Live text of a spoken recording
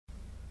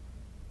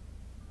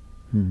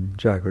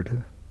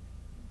Jagrata,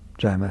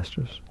 Jai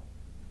Masters.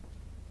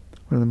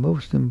 One of the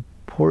most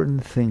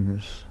important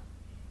things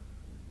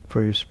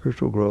for your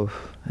spiritual growth,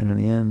 and in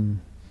the end,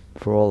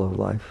 for all of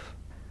life,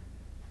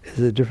 is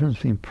the difference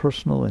between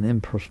personal and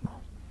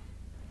impersonal.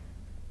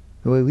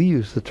 The way we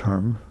use the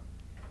term,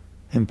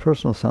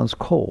 impersonal sounds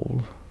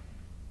cold.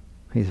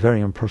 He's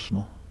very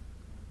impersonal,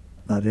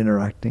 not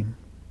interacting.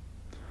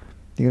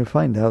 You're going to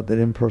find out that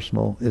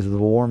impersonal is the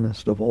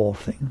warmest of all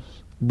things,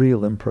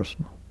 real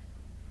impersonal.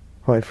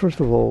 All right, first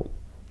of all,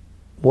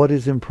 what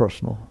is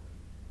impersonal?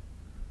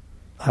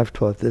 I've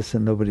taught this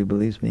and nobody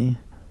believes me.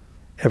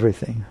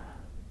 Everything.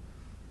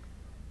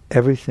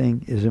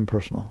 Everything is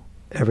impersonal.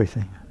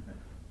 Everything.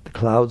 The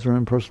clouds are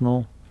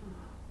impersonal.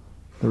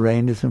 The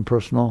rain is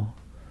impersonal.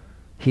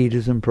 Heat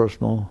is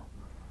impersonal.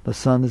 The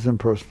sun is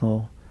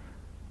impersonal.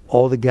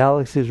 All the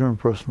galaxies are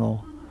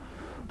impersonal.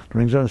 The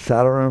rings on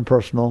Saturn are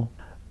impersonal.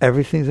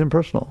 Everything's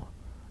impersonal.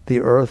 The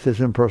earth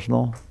is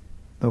impersonal.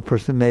 No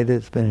person made it.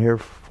 It's been here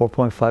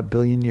 4.5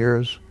 billion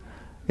years.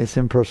 It's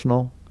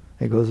impersonal.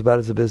 It goes about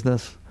its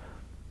business.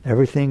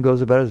 Everything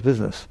goes about its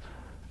business.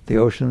 The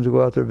oceans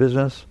go out their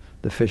business.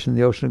 The fish in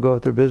the ocean go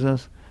out their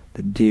business.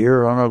 The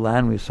deer on our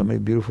land, we have so many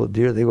beautiful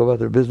deer, they go about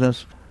their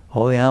business.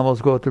 All the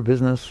animals go out their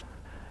business.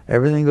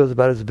 Everything goes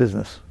about its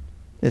business.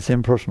 It's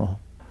impersonal.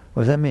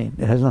 What does that mean?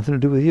 It has nothing to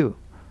do with you.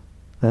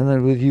 It has nothing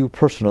to do with you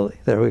personally.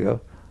 There we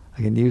go.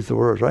 I can use the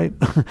words, right?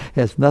 It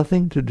has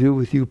nothing to do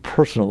with you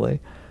personally.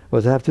 What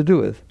does it have to do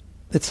with?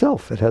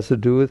 Itself. It has to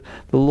do with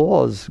the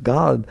laws,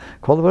 God,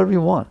 call it whatever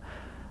you want.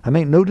 I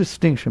make no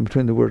distinction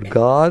between the word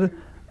God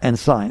and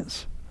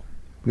science.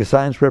 Because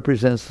science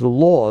represents the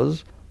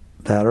laws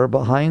that are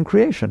behind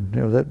creation,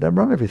 that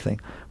run everything.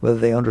 Whether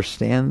they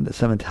understand that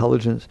some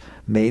intelligence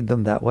made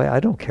them that way, I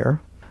don't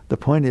care. The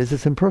point is,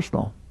 it's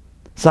impersonal.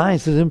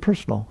 Science is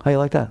impersonal. How do you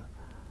like that?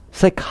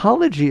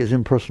 Psychology is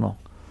impersonal.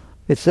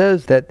 It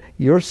says that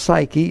your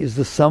psyche is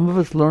the sum of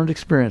its learned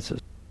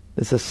experiences.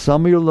 It's the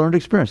sum of your learned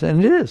experience,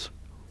 and it is.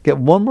 Get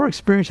one more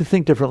experience, you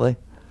think differently.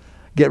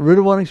 Get rid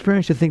of one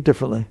experience, you think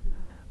differently.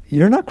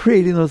 You're not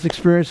creating those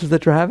experiences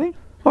that you're having,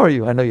 or are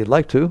you? I know you'd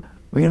like to.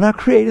 But you're not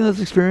creating those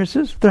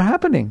experiences. They're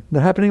happening.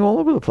 They're happening all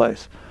over the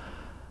place.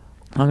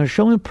 I'm going to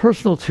show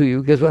impersonal to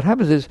you, because what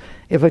happens is,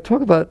 if I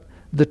talk about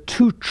the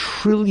 2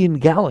 trillion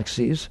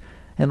galaxies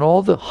and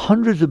all the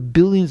hundreds of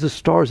billions of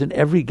stars in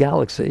every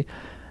galaxy,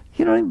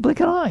 you don't even blink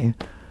an eye.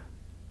 It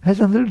has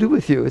nothing to do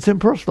with you. It's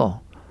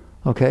impersonal.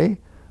 Okay?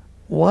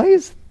 Why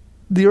is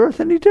the Earth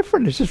any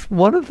different? It's just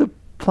one of the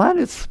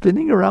planets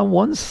spinning around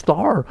one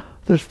star.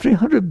 There's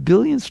 300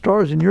 billion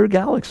stars in your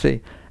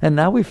galaxy. And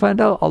now we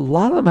find out a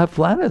lot of them have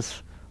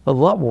planets. A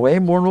lot, way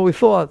more than what we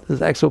thought. There's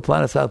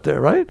exoplanets out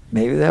there, right?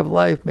 Maybe they have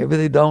life, maybe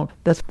they don't.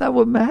 That's not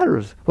what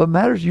matters. What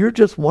matters, you're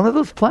just one of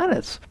those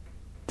planets.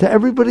 To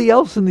everybody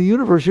else in the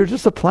universe, you're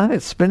just a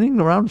planet spinning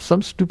around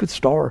some stupid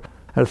star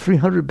out of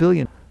 300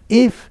 billion.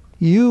 If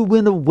you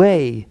went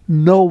away,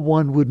 no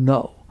one would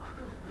know.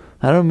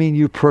 I don't mean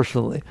you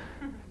personally.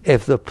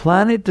 If the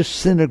planet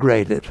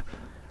disintegrated,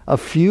 a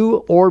few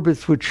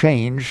orbits would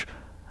change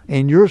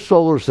in your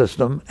solar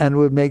system and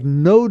would make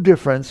no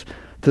difference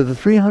to the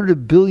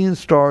 300 billion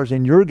stars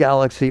in your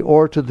galaxy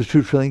or to the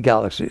 2 trillion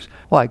galaxies.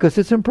 Why? Because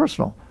it's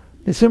impersonal.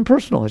 It's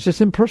impersonal. It's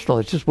just impersonal.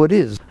 It's just what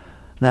is.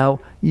 Now,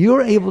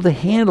 you're able to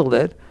handle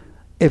it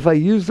if I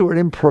use the word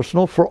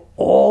impersonal for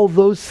all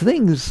those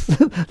things.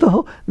 The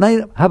whole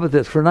how about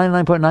this? For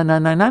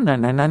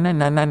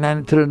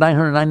 99.999999999 to the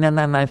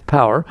 999th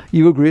power,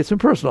 you agree it's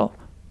impersonal.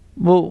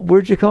 Well,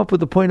 where'd you come up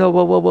with the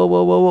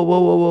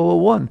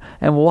 0.000000001?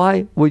 And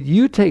why would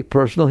you take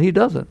personal, he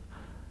doesn't?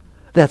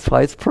 That's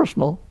why it's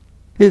personal.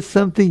 It's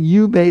something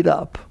you made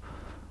up.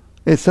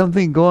 It's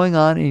something going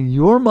on in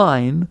your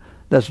mind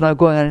that's not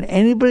going on in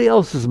anybody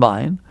else's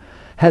mind,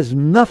 has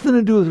nothing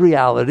to do with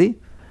reality.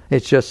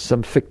 It's just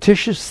some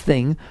fictitious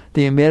thing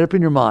that you made up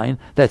in your mind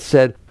that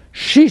said,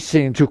 she's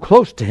sitting too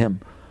close to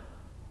him.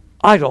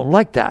 I don't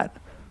like that.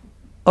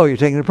 Oh, you're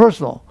taking it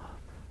personal.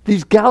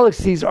 These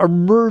galaxies are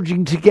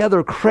merging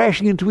together,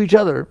 crashing into each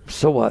other.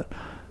 So what?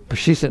 But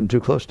she's sitting too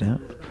close to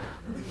him.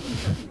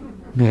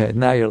 Yeah,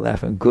 now you're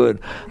laughing.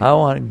 Good. I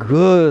want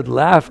good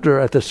laughter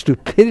at the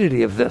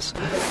stupidity of this.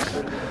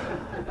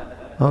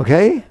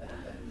 Okay?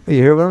 You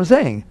hear what I'm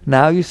saying?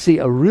 Now you see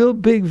a real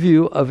big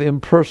view of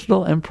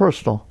impersonal and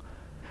personal.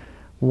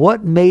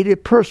 What made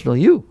it personal?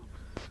 You.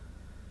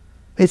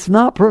 It's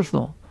not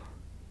personal.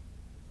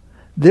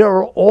 There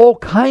are all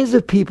kinds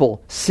of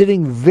people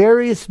sitting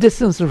various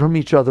distances from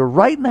each other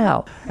right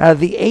now. Out of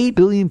the 8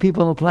 billion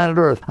people on the planet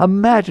Earth,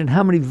 imagine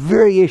how many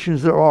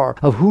variations there are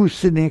of who's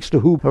sitting next to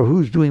who or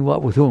who's doing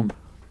what with whom.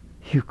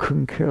 You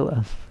couldn't care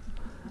less.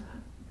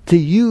 To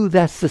you,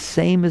 that's the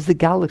same as the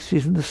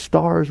galaxies and the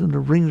stars and the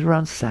rings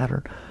around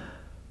Saturn.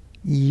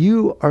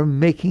 You are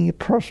making it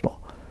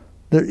personal.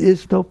 There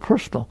is no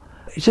personal.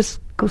 Just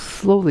go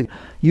slowly.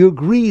 You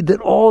agreed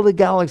that all the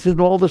galaxies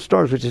and all the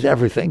stars, which is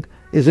everything,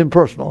 is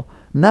impersonal.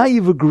 Now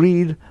you've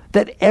agreed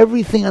that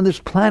everything on this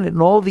planet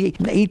and all the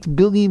 8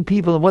 billion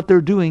people and what they're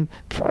doing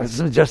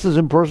is just as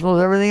impersonal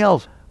as everything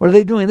else. What are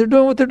they doing? They're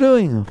doing what they're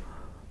doing.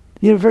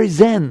 You're very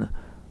Zen.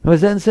 What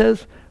Zen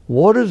says?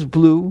 Water's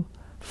blue,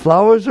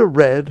 flowers are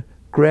red,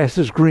 grass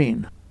is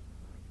green.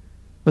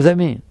 What does that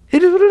mean?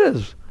 It is what it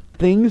is.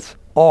 Things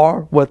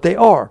are what they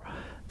are.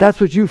 That's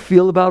what you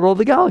feel about all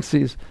the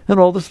galaxies and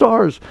all the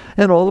stars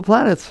and all the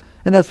planets.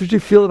 And that's what you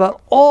feel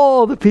about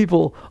all the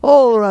people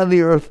all around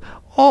the earth.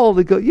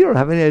 You don't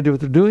have any idea what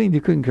they're doing.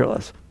 You couldn't care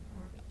less.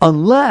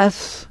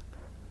 Unless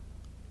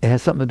it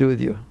has something to do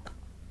with you.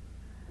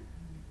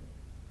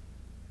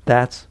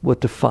 That's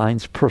what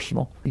defines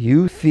personal.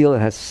 You feel it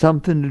has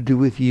something to do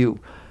with you.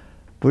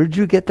 Where did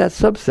you get that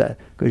subset?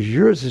 Because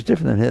yours is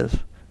different than his,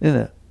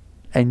 isn't it?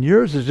 And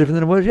yours is different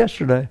than it was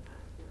yesterday.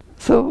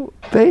 So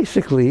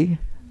basically,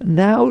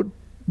 now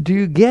do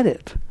you get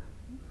it?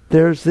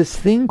 There's this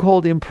thing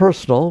called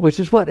impersonal, which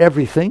is what?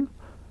 Everything.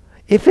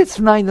 If it's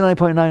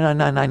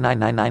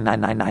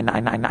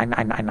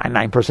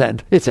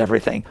 99.999999999999999%, it's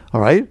everything.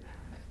 All right?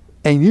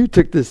 And you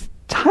took this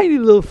tiny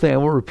little thing. I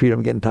won't repeat.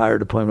 I'm getting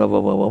tired of the point. Blah,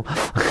 blah, blah, blah.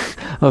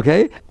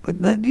 Okay?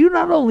 But then you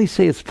not only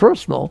say it's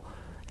personal,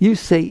 you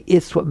say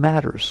it's what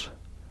matters.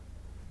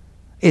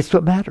 It's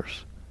what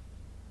matters.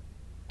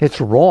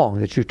 It's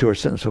wrong that you two are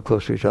sitting so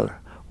close to each other.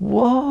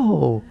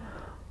 Whoa.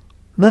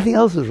 Nothing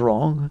else is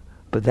wrong,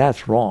 but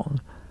that's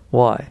wrong.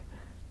 Why?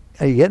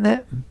 Are you getting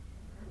it?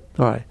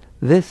 All right.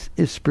 This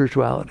is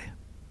spirituality.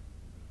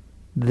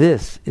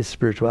 This is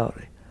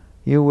spirituality.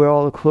 You wear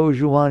all the clothes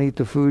you want, eat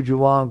the food you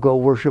want, go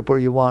worship where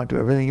you want, do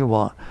everything you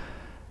want.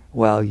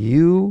 While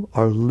you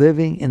are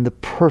living in the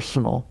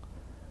personal,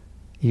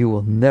 you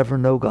will never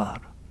know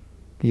God.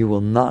 You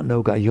will not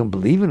know God. You don't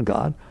believe in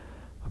God.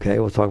 Okay,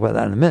 we'll talk about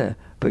that in a minute.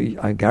 But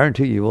I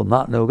guarantee you will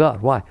not know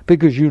God. Why?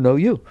 Because you know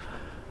you.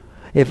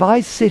 If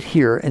I sit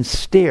here and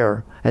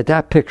stare at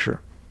that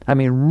picture, I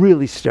mean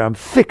really stare, I'm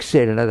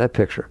fixated at that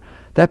picture.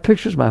 That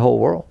picture's my whole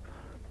world.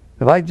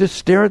 If I just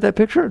stare at that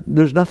picture,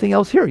 there's nothing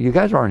else here. You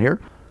guys aren't here.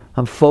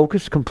 I'm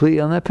focused completely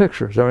on that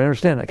picture. So I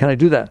understand that. Can I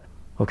do that?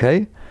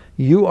 Okay?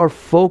 You are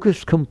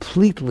focused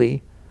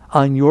completely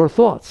on your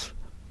thoughts,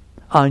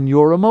 on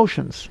your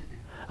emotions,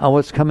 on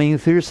what's coming in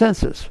through your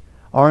senses,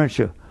 aren't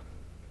you?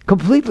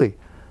 Completely.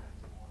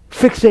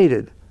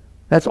 Fixated.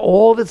 That's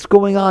all that's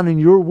going on in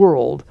your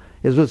world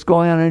is what's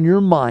going on in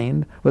your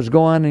mind, what's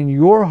going on in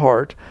your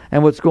heart,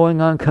 and what's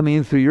going on coming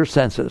in through your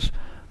senses.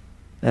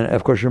 And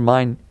of course your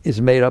mind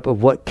is made up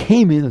of what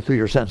came in through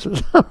your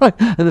senses. Right?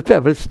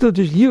 But it's still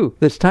just you.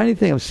 This tiny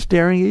thing, I'm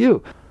staring at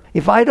you.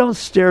 If I don't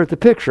stare at the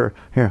picture,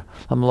 here,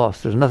 I'm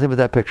lost. There's nothing but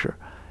that picture.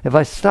 If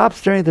I stop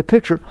staring at the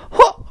picture,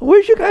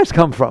 where'd you guys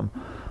come from?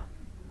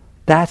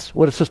 That's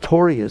what a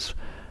satori is.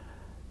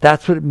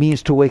 That's what it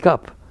means to wake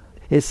up.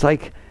 It's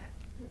like,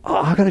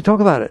 how can I talk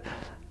about it?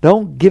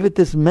 Don't give it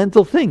this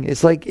mental thing.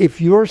 It's like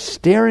if you're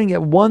staring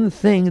at one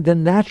thing,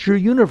 then that's your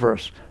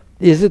universe.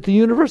 Is it the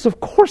universe? Of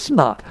course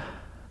not.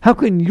 How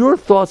can your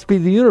thoughts be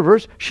the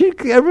universe?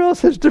 Everyone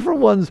else has different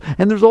ones,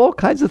 and there's all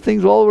kinds of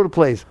things all over the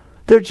place.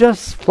 They're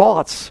just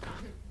thoughts.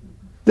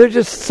 They're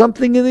just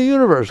something in the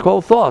universe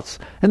called thoughts,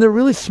 and they're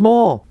really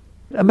small.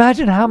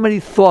 Imagine how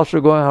many thoughts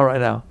are going on right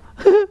now.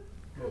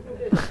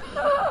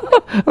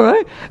 All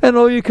right? And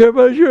all you care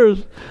about is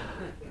yours.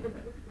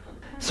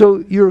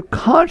 So your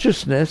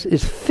consciousness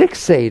is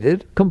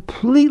fixated,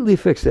 completely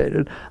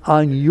fixated,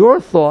 on your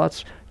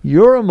thoughts,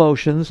 your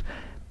emotions,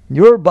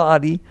 your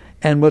body,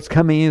 and what's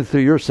coming in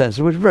through your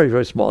senses, which is very,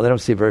 very small. They don't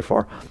see very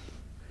far.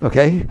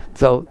 Okay?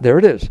 So there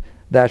it is.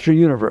 That's your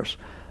universe.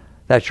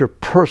 That's your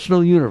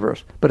personal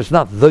universe. But it's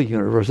not the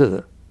universe, is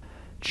it?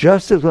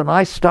 Just as when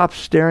I stop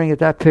staring at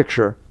that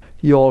picture,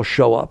 you all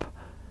show up.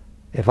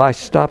 If I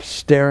stop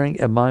staring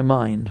at my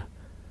mind,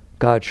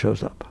 God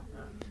shows up.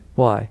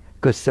 Why?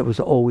 Because that was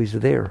always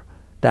there.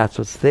 That's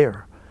what's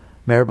there.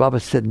 Meher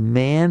Baba said,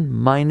 man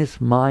minus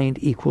mind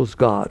equals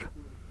God.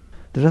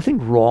 There's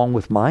nothing wrong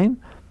with mind.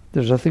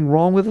 There's nothing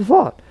wrong with a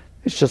thought.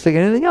 It's just like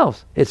anything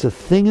else. It's a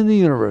thing in the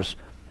universe.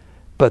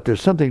 But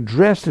there's something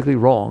drastically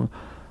wrong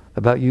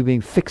about you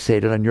being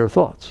fixated on your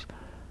thoughts.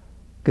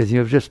 Because you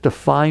have just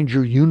defined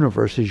your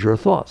universe as your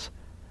thoughts.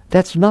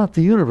 That's not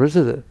the universe,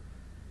 is it?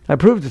 I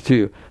proved it to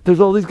you. There's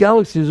all these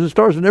galaxies and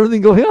stars and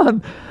everything going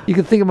on. You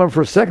can think about them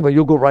for a second, but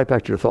you'll go right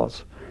back to your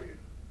thoughts.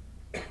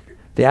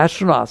 The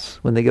astronauts,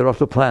 when they get off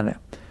the planet,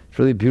 it's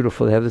really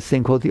beautiful. They have this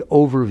thing called the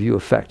overview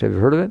effect. Have you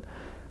heard of it?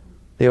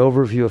 The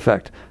overview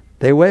effect.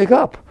 They wake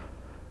up.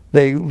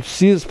 They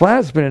see this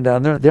planet spinning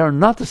down there. They are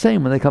not the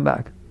same when they come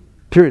back.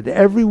 Period.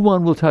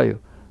 Everyone will tell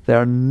you.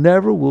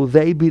 Never will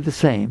they be the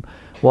same.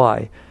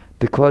 Why?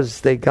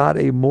 Because they got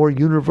a more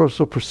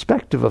universal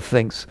perspective of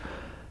things.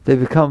 They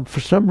become, for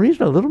some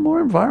reason, a little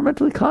more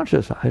environmentally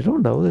conscious. I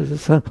don't know. There's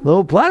this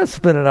little planet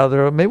spinning out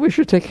there. Maybe we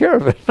should take care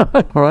of it.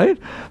 All right?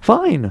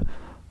 Fine.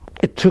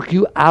 It took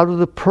you out of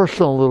the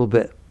personal a little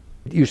bit.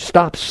 You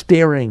stopped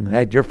staring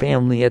at your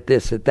family, at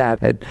this, at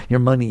that, at your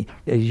money,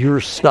 at your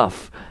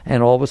stuff.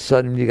 And all of a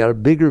sudden, you got a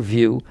bigger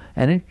view,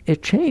 and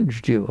it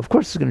changed you. Of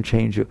course it's going to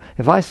change you.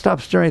 If I stop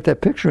staring at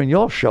that picture and you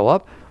all show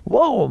up,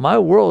 whoa, my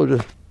world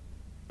is...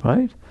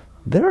 Right?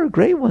 There are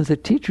great ones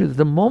that teach you that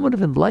the moment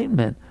of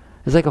enlightenment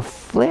is like a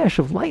flash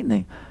of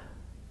lightning.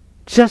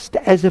 Just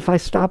as if I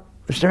stop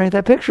staring at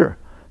that picture.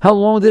 How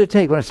long did it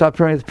take when I stopped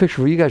staring at the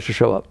picture for you guys to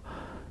show up?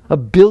 A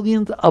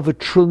billionth of a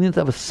trillionth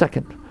of a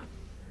second.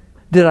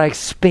 Did I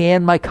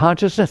expand my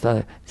consciousness? I'm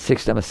a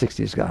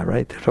 60s guy,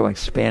 right? They're talking about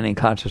expanding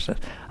consciousness.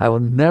 I will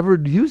never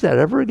use that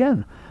ever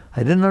again.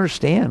 I didn't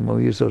understand when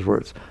we use those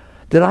words.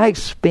 Did I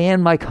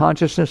expand my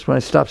consciousness when I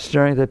stopped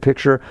staring at that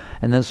picture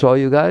and then saw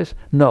you guys?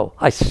 No,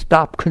 I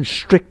stopped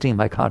constricting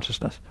my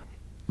consciousness.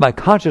 My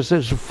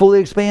consciousness is fully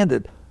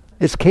expanded.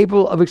 It's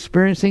capable of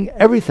experiencing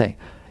everything.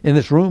 In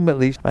this room, at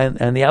least,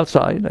 and the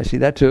outside. I see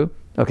that too.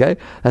 Okay?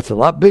 That's a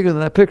lot bigger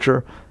than that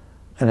picture.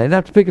 And I didn't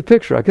have to pick a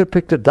picture. I could have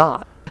picked a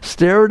dot.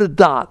 Stare at a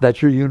dot.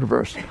 That's your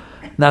universe.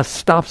 Now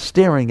stop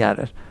staring at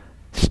it.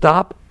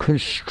 Stop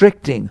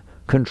constricting,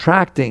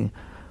 contracting,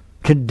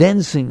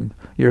 condensing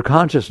your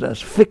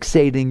consciousness,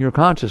 fixating your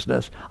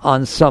consciousness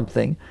on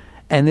something,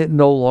 and it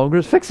no longer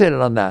is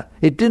fixated on that.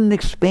 It didn't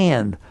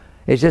expand.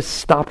 It just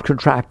stopped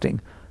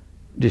contracting.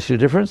 Do you see the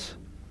difference?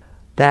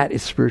 That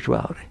is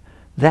spirituality.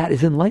 That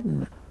is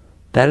enlightenment.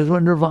 That is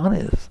what nirvana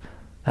is.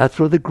 That's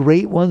where the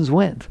great ones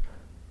went.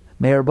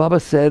 Meher Baba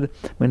said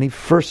when he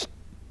first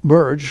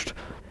merged,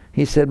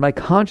 he said, my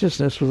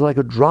consciousness was like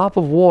a drop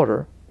of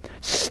water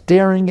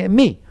staring at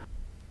me.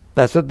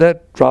 That's what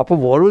that drop of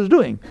water was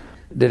doing.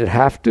 Did it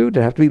have to? Did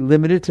it have to be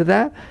limited to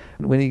that?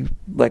 When he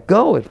let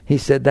go, he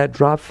said that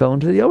drop fell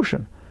into the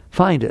ocean.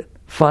 Find it.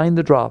 Find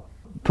the drop.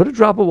 Put a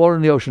drop of water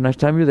in the ocean next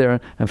time you're there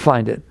and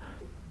find it.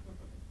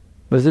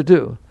 What does it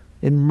do?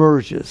 It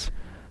merges.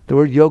 The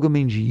word yoga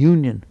means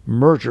union,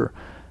 merger.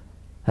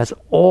 That's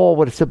all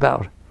what it's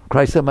about.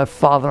 Christ said, my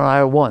Father and I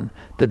are one.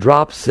 The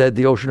drop said,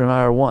 the ocean and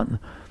I are one.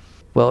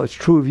 Well, it's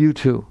true of you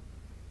too.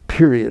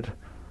 Period.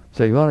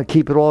 So you want to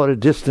keep it all at a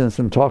distance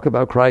and talk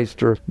about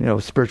Christ or,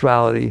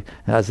 spirituality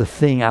as a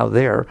thing out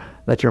there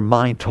that your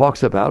mind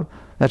talks about.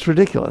 That's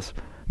ridiculous.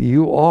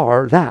 You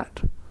are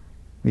that.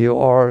 You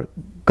are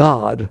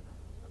God,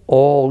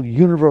 all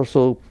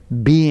universal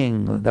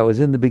being that was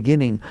in the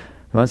beginning.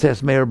 I once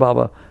asked Meher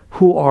Baba,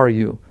 who are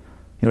you?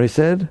 You know what he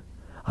said?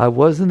 I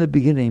was in the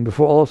beginning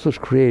before all else was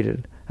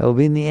created. I will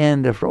be in the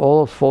end after all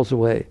else falls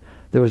away.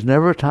 There was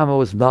never a time I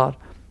was not.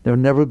 There will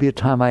never be a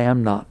time I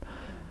am not.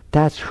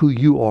 That's who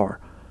you are.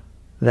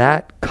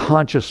 That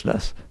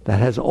consciousness that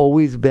has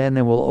always been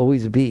and will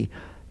always be.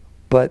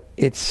 But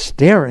it's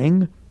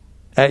staring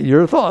at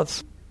your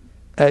thoughts,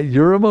 at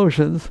your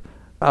emotions,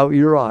 out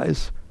your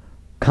eyes.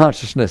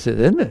 Consciousness is,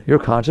 isn't it? You're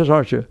conscious,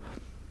 aren't you?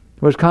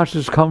 Where's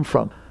consciousness come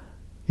from?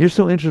 You're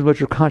so interested in what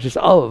you're conscious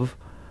of.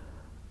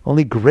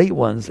 Only great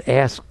ones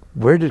ask,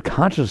 where did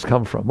consciousness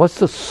come from? What's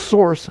the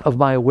source of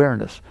my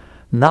awareness?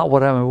 Not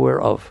what I'm aware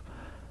of.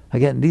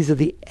 Again, these are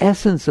the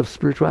essence of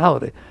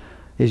spirituality,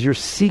 is you're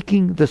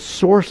seeking the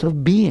source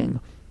of being.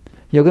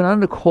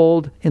 Yogananda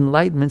called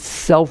enlightenment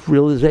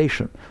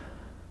self-realization.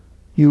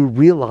 You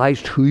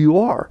realized who you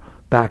are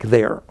back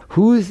there.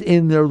 Who's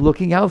in there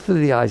looking out through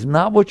the eyes,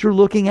 not what you're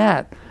looking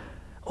at.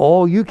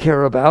 All you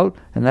care about,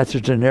 and that's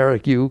a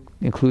generic you,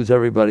 includes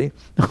everybody.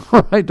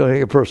 Right? Don't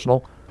take it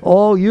personal.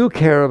 All you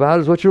care about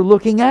is what you're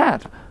looking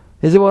at.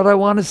 Is it what I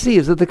want to see?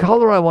 Is it the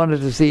color I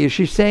wanted to see? Is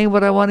she saying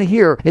what I want to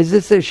hear?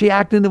 Is she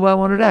acting the way I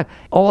wanted to act?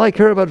 All I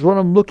care about is what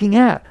I'm looking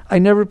at. I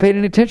never paid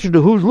any attention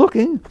to who's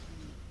looking.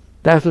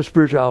 That's what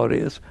spirituality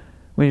is.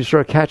 When you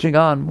start catching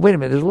on, wait a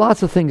minute, there's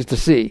lots of things to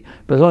see,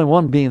 but there's only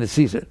one being that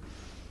sees it.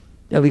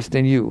 At least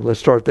in you. Let's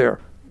start there.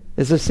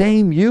 It's the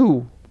same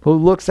you who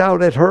looks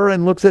out at her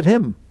and looks at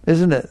him,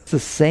 isn't it? It's the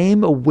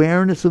same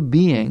awareness of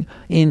being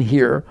in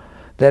here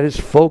that is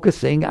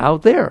focusing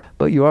out there.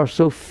 But you are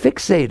so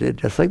fixated,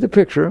 just like the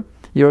picture,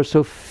 you are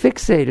so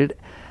fixated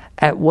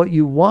at what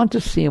you want to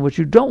see and what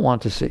you don't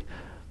want to see.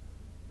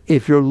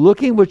 If you're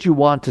looking what you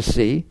want to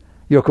see,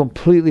 you're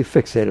completely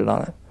fixated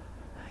on it.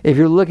 If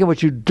you're looking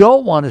what you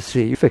don't want to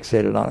see, you're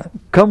fixated on it.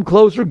 Come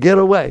closer, get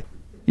away.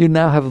 You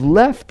now have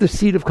left the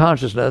seat of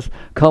consciousness,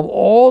 come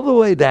all the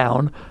way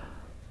down.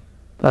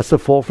 That's the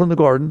fall from the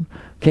garden.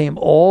 Came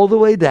all the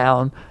way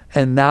down,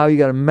 and now you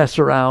got to mess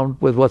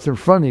around with what's in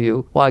front of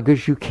you. Why?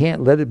 Because you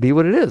can't let it be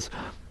what it is.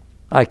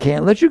 I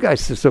can't let you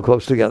guys sit so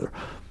close together.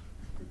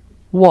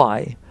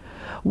 Why?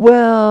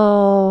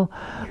 Well,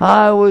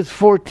 I was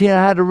 14,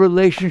 I had a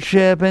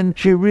relationship, and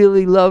she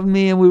really loved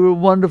me, and we were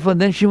wonderful.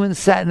 And then she went and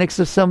sat next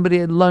to somebody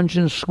at lunch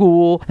in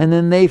school, and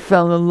then they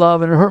fell in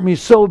love, and it hurt me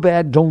so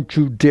bad. Don't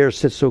you dare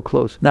sit so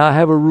close. Now I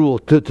have a rule,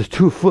 the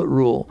 2-foot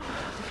rule.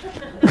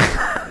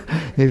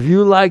 If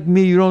you like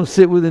me, you don't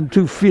sit within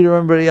 2 feet of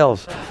everybody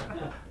else.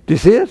 Do you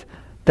see it?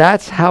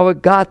 That's how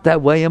it got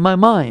that way in my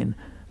mind.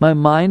 My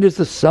mind is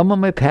the sum of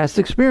my past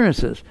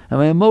experiences, and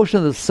my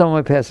emotions are the sum of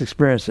my past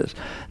experiences.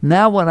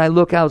 Now when I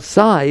look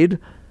outside,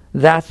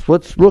 that's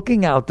what's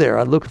looking out there.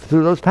 I look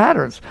through those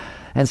patterns,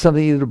 and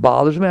something either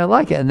bothers me, I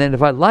like it. And then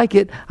if I like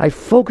it, I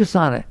focus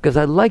on it, because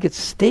I like it.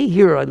 Stay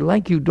here. I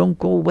like you. Don't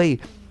go away.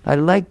 I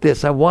like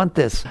this. I want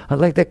this. I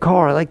like that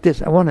car. I like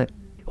this. I want it.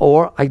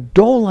 Or I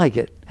don't like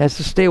it. It has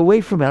to stay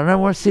away from it. I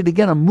don't want to see it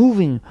again. I'm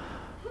moving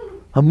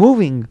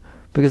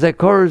because that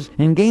car is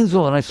in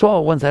Gainesville, and I saw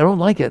it once. I don't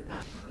like it.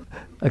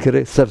 I could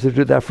have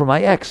substituted that for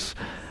my ex.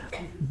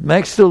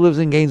 Max still lives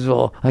in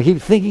Gainesville. I keep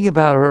thinking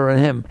about her and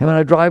him. And when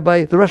I drive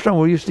by the restaurant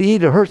where we used to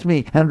eat, it hurts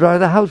me. And I drive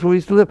by the house where we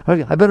used to live,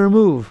 I better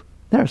move.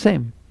 There,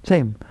 same.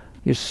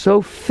 You're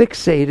so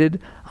fixated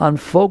on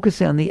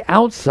focusing on the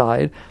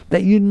outside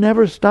that you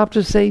never stop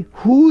to say,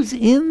 who's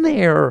in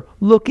there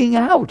looking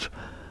out?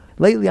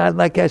 Lately, I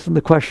like asking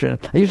the question.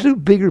 I used to do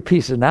bigger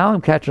pieces. Now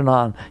I'm catching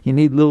on. You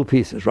need little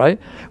pieces, right?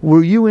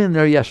 Were you in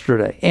there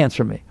yesterday?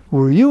 Answer me.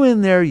 Were you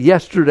in there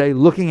yesterday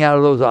looking out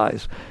of those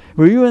eyes?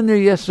 Were you in there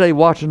yesterday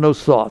watching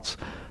those thoughts?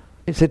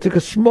 It took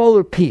a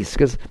smaller piece,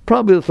 because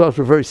probably the thoughts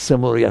were very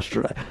similar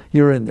yesterday.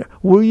 You're in there.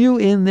 Were you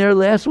in there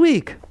last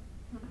week?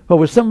 Or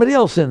was somebody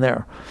else in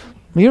there?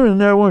 You were in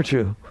there, weren't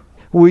you?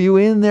 Were you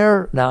in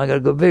there? Now I got to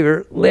go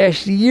bigger.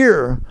 Last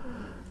year.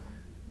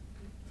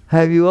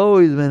 Have you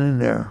always been in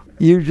there?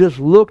 You just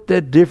looked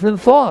at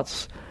different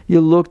thoughts. You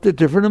looked at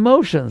different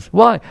emotions.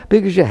 Why?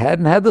 Because you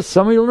hadn't had the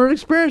sum of your learned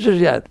experiences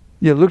yet.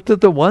 You looked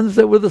at the ones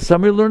that were the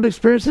sum of your learned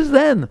experiences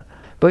then.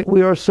 But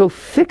we are so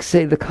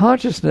fixated, the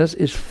consciousness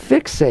is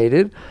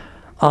fixated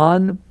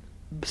on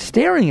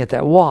staring at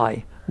that.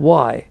 Why?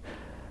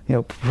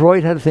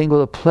 Freud had a thing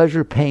called a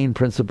pleasure-pain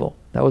principle.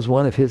 That was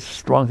one of his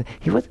strong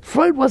things.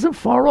 Freud wasn't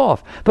far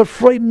off, but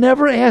Freud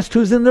never asked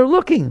who's in there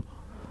looking.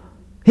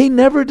 He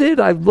never did.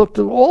 I've looked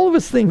at all of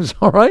his things,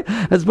 all right,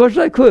 as much as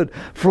I could.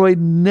 Freud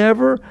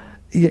never,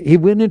 he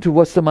went into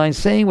what's the mind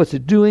saying, what's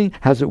it doing,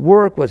 how's it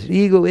work, what's it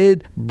ego,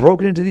 id,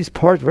 broken into these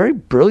parts. Very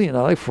brilliant,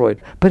 I like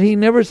Freud. But he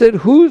never said,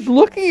 who's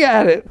looking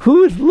at it?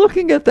 Who's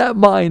looking at that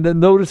mind and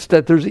noticed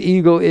that there's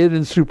ego, id,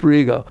 and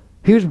superego?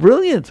 He was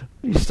brilliant.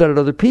 He studied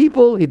other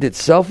people, he did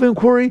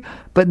self-inquiry,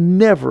 but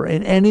never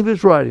in any of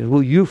his writings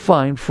will you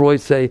find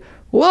Freud say,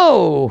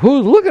 whoa,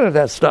 who's looking at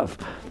that stuff?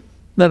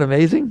 Isn't that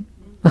amazing?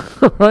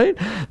 Right?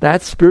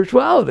 That's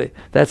spirituality.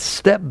 That's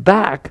step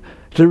back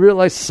to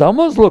realize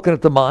someone's looking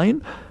at the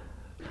mind.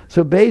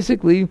 So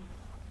basically,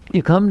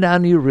 you come down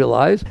and you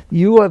realize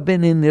you have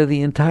been in there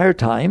the entire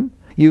time.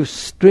 You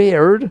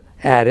stared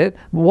at it.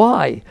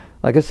 Why?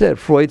 Like I said,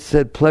 Freud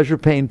said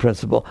pleasure-pain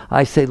principle.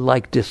 I say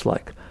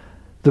like-dislike.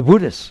 The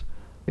Buddhists,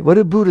 what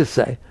did Buddha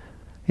say?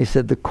 He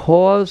said the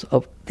cause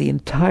of the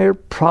entire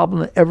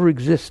problem that ever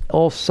exists,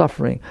 all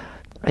suffering,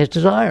 is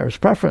desire, is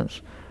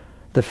preference.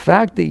 The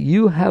fact that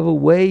you have a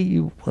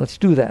way let's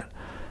do that.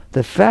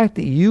 The fact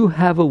that you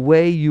have a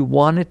way you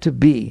want it to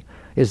be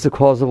is the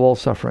cause of all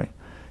suffering.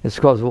 It's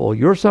the cause of all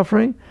your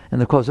suffering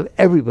and the cause of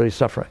everybody's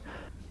suffering.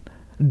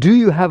 Do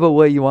you have a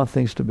way you want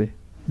things to be?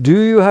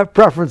 Do you have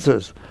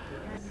preferences?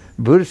 Yes.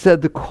 Buddha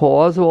said the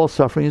cause of all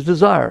suffering is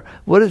desire.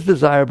 What is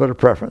desire but a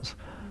preference?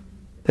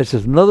 It's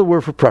just another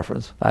word for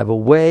preference. I have a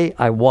way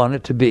I want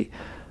it to be.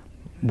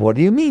 What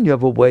do you mean you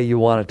have a way you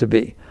want it to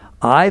be?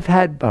 I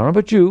don't know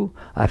about you,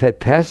 I've had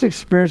past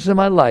experiences in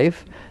my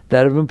life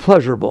that have been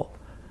pleasurable.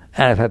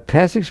 And I've had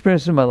past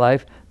experiences in my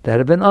life that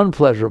have been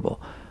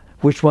unpleasurable.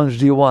 Which ones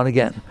do you want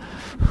again?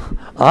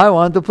 I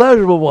want the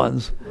pleasurable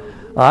ones.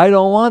 I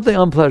don't want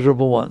the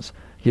unpleasurable ones.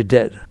 You're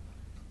dead.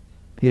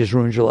 You just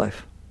ruined your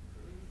life.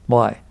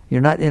 Why?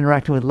 You're not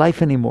interacting with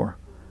life anymore.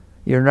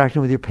 You're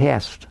interacting with your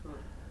past.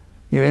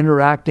 You're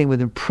interacting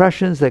with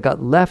impressions that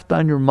got left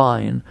on your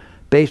mind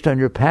based on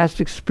your past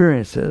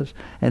experiences,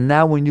 and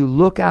now when you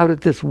look out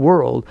at this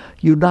world,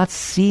 you're not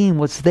seeing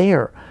what's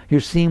there. You're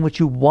seeing what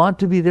you want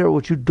to be there or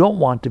what you don't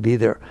want to be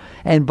there.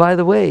 And by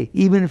the way,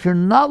 even if you're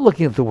not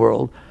looking at the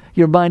world,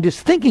 your mind is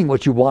thinking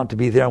what you want to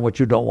be there and what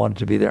you don't want it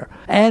to be there.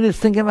 And it's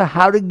thinking about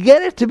how to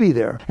get it to be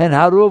there and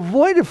how to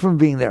avoid it from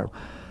being there.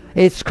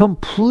 It's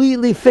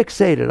completely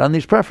fixated on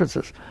these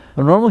preferences.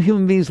 A normal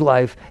human being's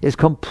life is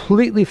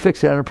completely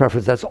fixated on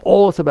preference. That's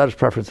all it's about is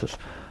preferences.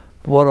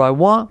 What do I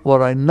want? What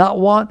do I not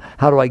want?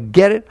 How do I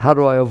get it? How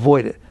do I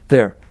avoid it?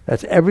 There.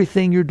 That's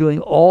everything you're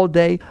doing all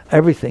day.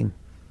 Everything.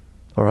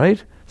 All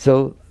right?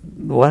 So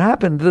what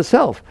happened to the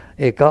self?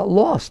 It got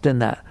lost in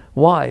that.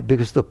 Why?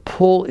 Because the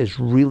pull is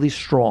really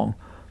strong.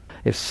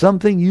 If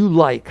something you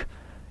like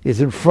is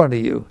in front of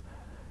you,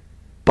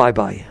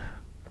 bye-bye.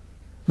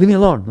 Leave me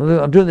alone.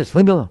 I'm doing this.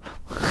 Leave me alone.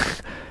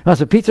 I want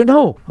some pizza?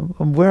 No.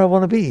 I'm where I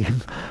want to be.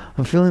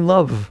 I'm feeling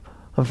love.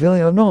 I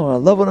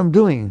love what I'm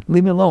doing.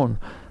 Leave me alone.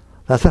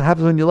 That's what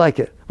happens when you like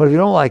it. But if you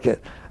don't like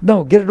it,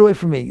 no, get it away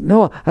from me.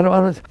 No, I don't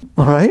want it.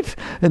 All right?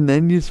 And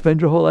then you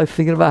spend your whole life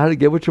thinking about how to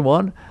get what you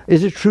want.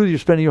 Is it true you're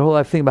spending your whole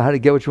life thinking about how to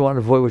get what you want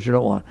and avoid what you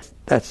don't want?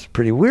 That's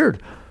pretty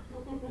weird.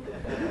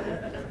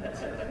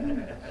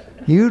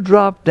 You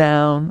drop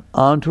down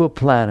onto a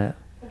planet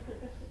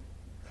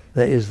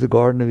that is the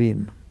Garden of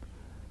Eden.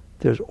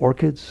 There's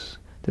orchids,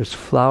 there's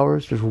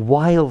flowers, there's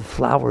wild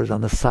flowers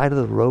on the side of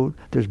the road.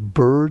 There's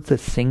birds that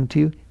sing to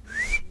you.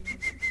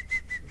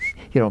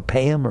 You don't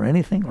pay them or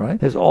anything, right?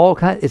 There's all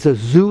kinds. It's a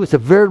zoo. It's a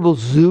veritable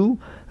zoo.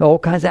 All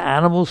kinds of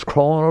animals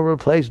crawling over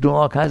the place, doing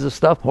all kinds of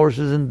stuff.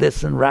 Horses and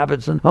this and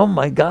rabbits and oh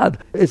my God!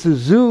 It's a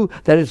zoo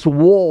that its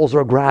walls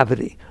are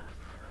gravity,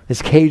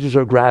 its cages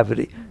are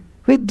gravity.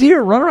 We had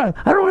deer run around.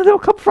 I don't know where they'll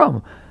come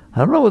from. I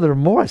don't know whether there are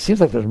more. It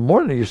seems like there's more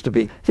than there used to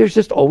be. There's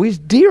just always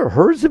deer,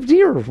 herds of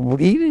deer,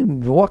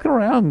 eating, walking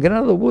around, getting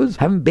out of the woods,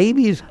 having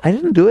babies. I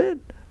didn't do it.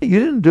 You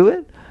didn't do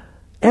it.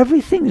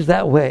 Everything is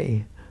that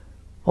way.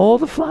 All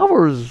the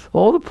flowers,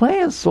 all the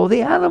plants, all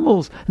the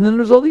animals. And then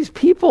there's all these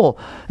people.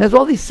 There's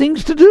all these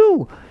things to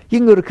do. You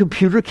can go to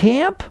computer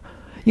camp.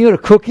 You can go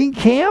to cooking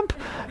camp.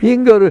 You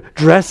can go to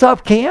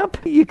dress-up camp.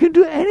 You can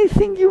do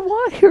anything you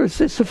want here. It's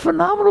a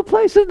phenomenal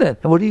place, isn't it?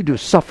 And what do?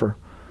 Suffer.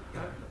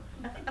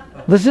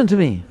 Listen to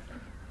me.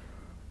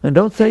 And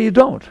don't say you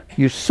don't.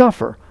 You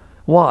suffer.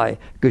 Why?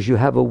 Because you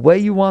have a way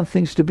you want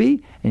things to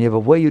be, and you have a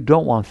way you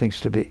don't want things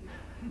to be.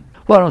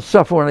 Well, I don't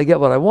suffer when I get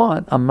what I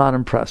want. I'm not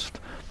impressed.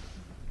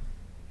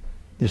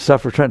 You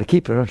suffer trying to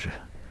keep it, don't you?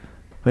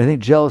 What do you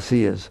think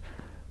jealousy is?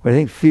 What do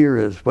you think fear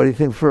is? What do you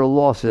think fear of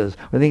loss is?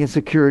 What do you think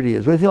insecurity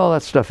is? What do you think all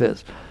that stuff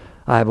is?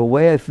 I have a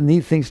way I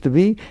need things to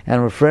be,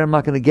 and I'm afraid I'm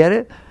not going to get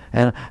it,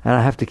 and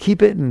I have to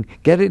keep it and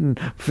get it and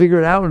figure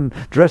it out and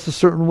dress a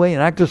certain way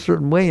and act a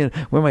certain way and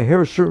wear my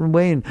hair a certain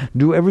way and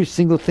do every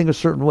single thing a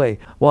certain way.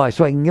 Why?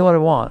 So I can get what I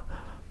want.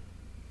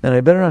 And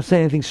I better not say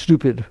anything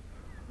stupid,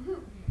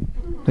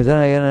 because then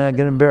I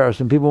get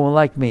embarrassed and people won't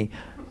like me.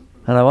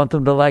 And I want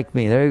them to like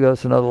me. There you go.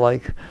 It's another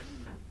like.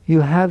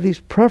 You have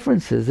these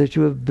preferences that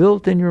you have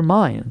built in your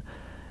mind.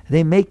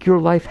 They make your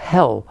life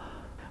hell.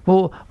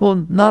 Well,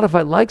 not if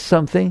I like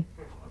something.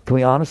 Can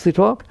we honestly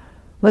talk?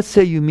 Let's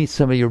say you meet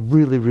somebody you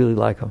really, really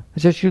like them.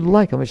 It's just you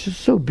like them. It's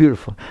just so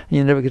beautiful. And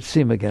you never get to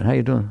see them again. How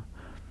you doing?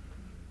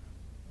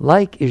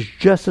 Like is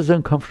just as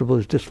uncomfortable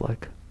as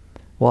dislike.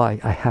 Why?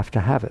 I have to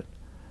have it.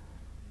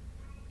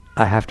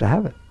 I have to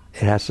have it.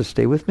 It has to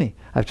stay with me.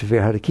 I have to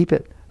figure out how to keep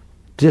it.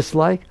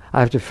 Dislike, I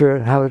have to figure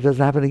out how it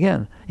doesn't happen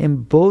again. In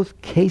both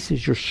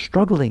cases, you're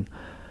struggling.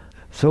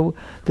 So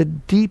the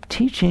deep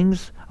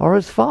teachings are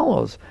as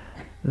follows.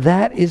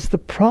 That is the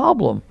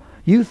problem.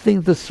 You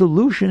think the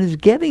solution is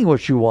getting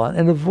what you want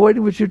and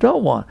avoiding what you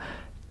don't want.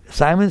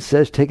 Simon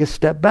says, take a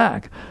step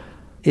back.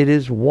 It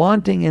is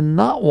wanting and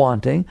not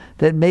wanting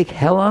that make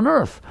hell on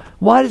earth.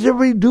 Why does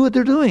everybody do what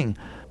they're doing?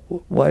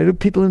 Why do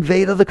people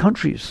invade other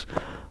countries?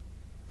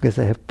 Because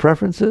they have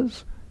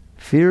preferences,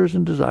 fears,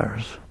 and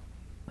desires.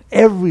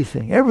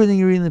 Everything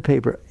you read in the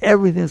paper,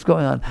 everything that's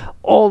going on,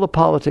 all the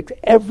politics,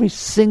 every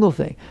single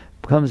thing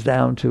comes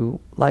down to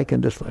like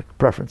and dislike,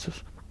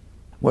 preferences.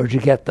 Where'd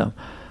you get them?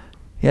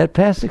 You had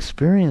past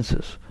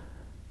experiences.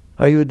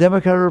 Are you a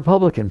Democrat or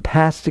Republican?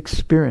 Past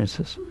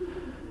experiences.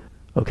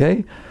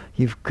 Okay?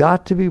 You've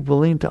got to be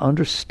willing to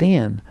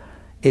understand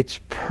it's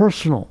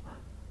personal.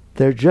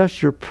 They're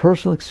just your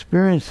personal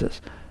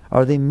experiences.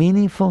 Are they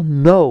meaningful?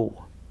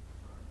 No.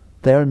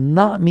 They are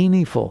not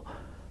meaningful.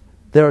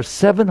 There are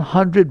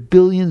 700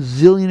 billion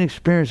zillion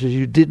experiences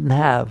you didn't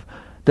have.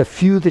 The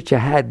few that you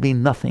had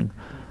mean nothing.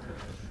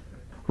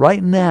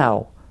 Right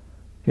now,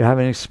 you're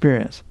having an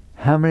experience.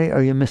 How many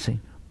are you missing?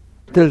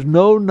 There's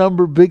no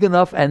number big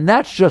enough, and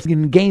that's just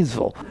in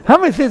Gainesville. How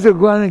many things are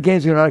going on in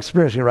Gainesville you're not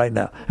experiencing right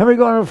now? How many are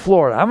going on in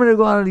Florida? How many are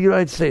going on in the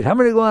United States? How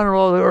many are going on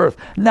all the earth?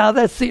 Now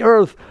that's the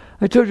earth.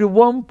 I told you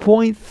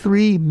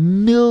 1.3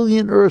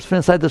 million Earths from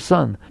inside the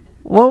sun.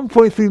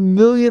 1.3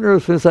 million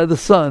Earths from inside the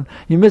sun.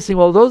 You're missing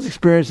all those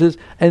experiences,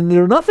 and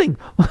they're nothing.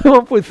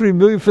 1.3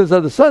 million from inside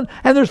the sun,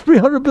 and there's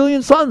 300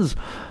 billion suns.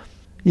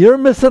 You're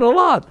missing a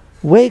lot.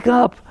 Wake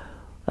up.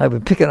 I've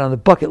been picking on the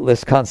bucket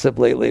list concept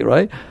lately,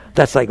 right?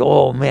 That's like,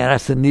 oh man,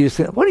 that's the neatest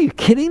thing. What, are you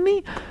kidding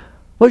me?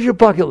 What's your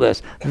bucket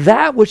list?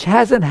 That which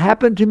hasn't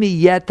happened to me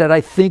yet that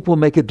I think will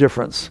make a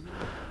difference.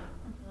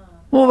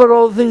 What about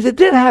all the things that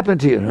did happen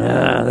to you?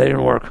 Nah, they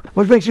didn't work.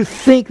 What makes you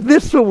think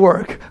this will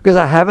work? Because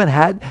I haven't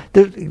had,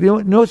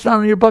 you know what's not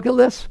on your bucket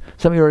list?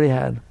 Something you already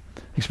had.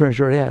 Experience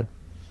you already had.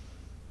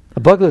 A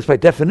bucket list by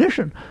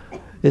definition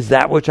is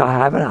that which I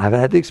haven't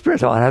had the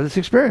experience. I want to have this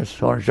experience.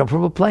 I want to jump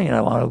from a plane.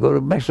 I want to go to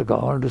Mexico.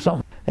 I want to do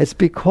something. It's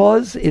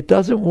because it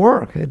doesn't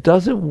work. It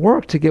doesn't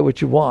work to get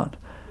what you want.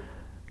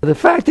 The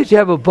fact that you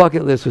have a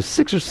bucket list with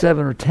 6 or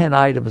 7 or 10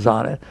 items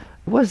on it,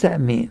 what does that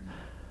mean?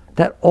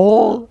 That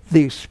all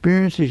the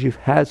experiences you've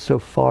had so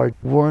far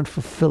weren't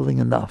fulfilling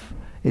enough.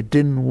 It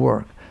didn't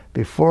work.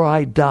 Before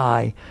I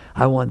die,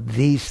 I want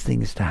these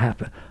things to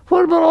happen.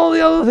 What about all the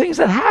other things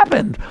that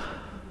happened?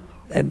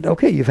 And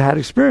okay, you've had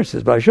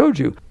experiences, but I showed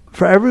you.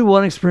 For every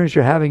one experience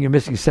you're having, you're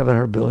missing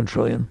 700 billion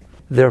trillion.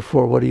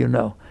 Therefore, what do you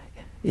know?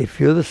 If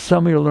you're the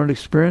sum of your learned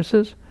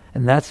experiences,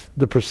 and that's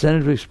the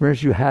percentage of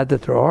experience you had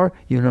that there are,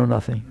 you know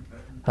nothing.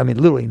 I mean,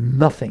 literally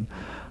nothing,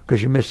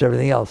 because you missed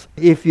everything else.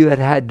 If you had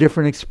had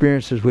different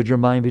experiences, would your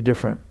mind be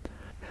different?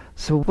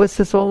 So what's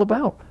this all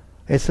about?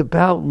 It's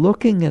about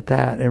looking at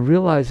that and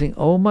realizing,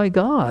 oh my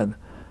God,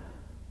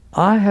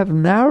 I have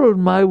narrowed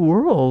my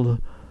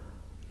world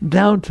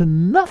down to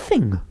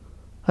nothing.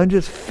 I'm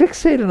just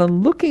fixated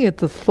on looking at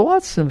the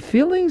thoughts and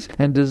feelings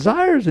and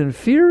desires and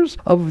fears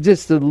of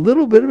just a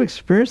little bit of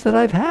experience that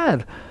I've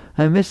had.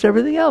 I missed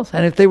everything else.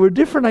 And if they were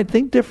different, I'd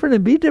think different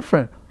and be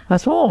different.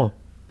 That's all.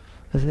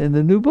 In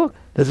the new book,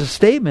 there's a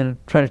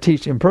statement trying to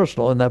teach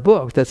impersonal in that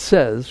book that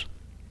says,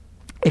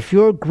 if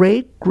your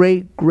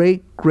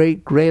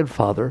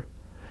great-great-great-great-grandfather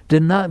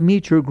did not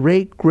meet your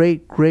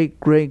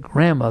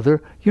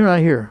great-great-great-great-grandmother, you're not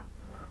here.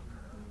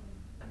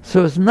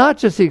 So it's not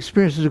just the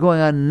experiences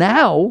going on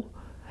now,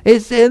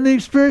 it's in the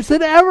experience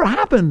that ever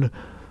happened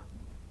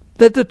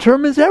that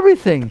determines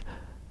everything.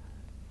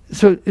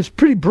 So it's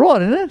pretty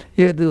broad, isn't it?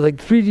 You had like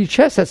 3D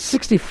chess, that's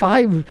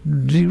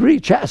 65-degree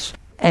chess.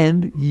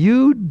 And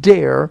you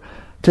dare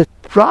to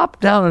drop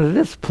down onto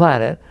this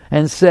planet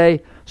and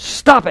say,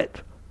 stop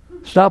it.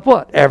 Stop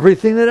what?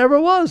 Everything that ever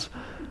was.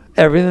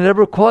 Everything that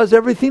ever caused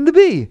everything to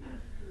be.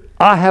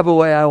 I have a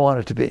way I want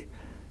it to be.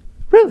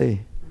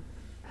 Really?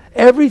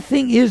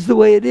 Everything is the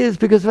way it is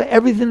because of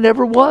everything that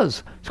ever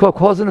was. It's called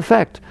cause and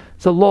effect.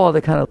 It's a law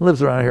that kind of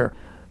lives around here.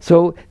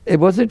 So it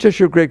wasn't just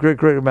your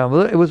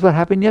great-great-great-grandmother. It was what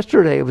happened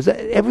yesterday. It was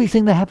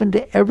everything that happened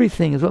to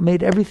everything is what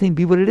made everything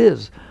be what it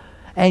is.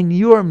 And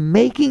you are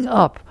making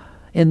up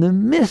in the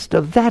midst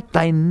of that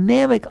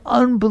dynamic,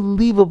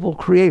 unbelievable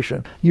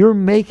creation. You're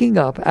making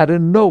up out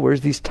of nowhere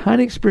these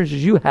tiny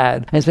experiences you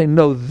had and saying,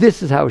 no,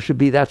 this is how it should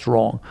be. That's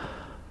wrong.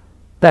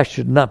 That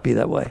should not be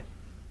that way.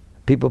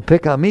 People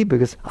pick on me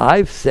because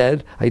I've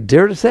said, I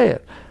dare to say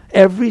it,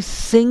 every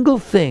single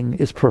thing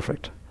is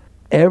perfect.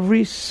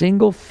 Every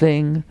single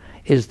thing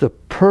is the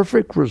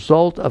perfect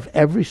result of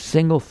every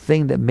single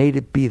thing that made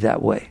it be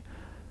that way.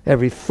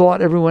 Every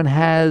thought everyone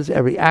has,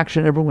 every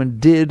action everyone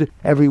did,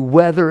 every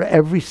weather,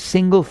 every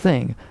single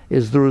thing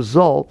is the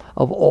result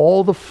of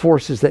all the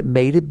forces that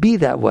made it be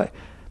that way.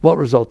 What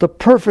result? The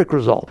perfect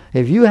result.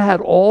 If you had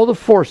all the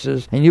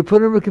forces and you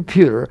put it in a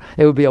computer,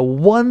 it would be a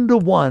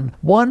 1-to-1,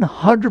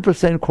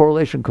 100%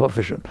 correlation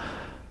coefficient.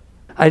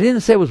 I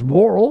didn't say it was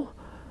moral.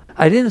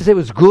 I didn't say it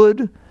was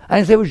good. I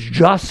didn't say it was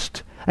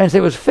just. I didn't say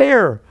it was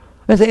fair.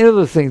 I didn't say any of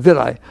those things, did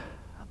I?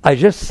 I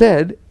just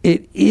said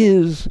it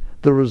is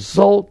the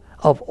result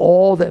of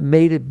all that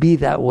made it be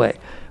that way,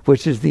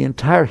 which is the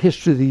entire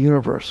history of the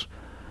universe.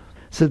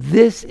 So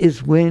this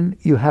is when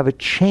you have a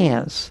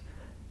chance.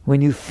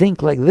 When you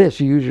think like this,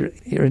 you use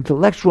your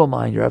intellectual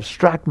mind, your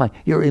abstract mind,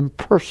 your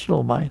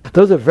impersonal mind.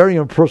 Those are very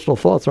impersonal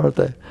thoughts, aren't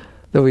they,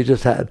 that we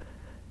just had?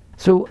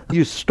 So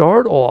you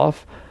start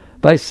off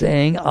by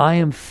saying, I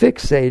am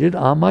fixated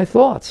on my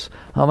thoughts,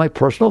 on my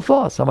personal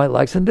thoughts, on my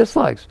likes and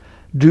dislikes.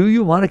 Do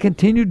you want to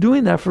continue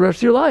doing that for the rest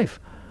of your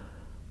life?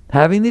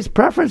 Having these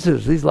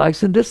preferences, these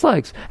likes and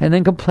dislikes, and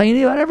then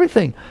complaining about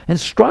everything and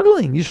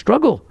struggling. You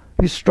struggle.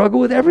 You struggle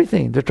with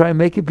everything to try and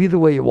make it be the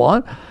way you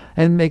want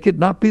and make it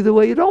not be the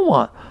way you don't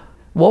want.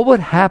 What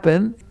would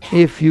happen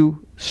if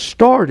you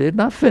started,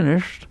 not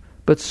finished,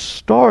 but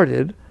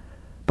started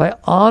by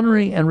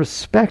honoring and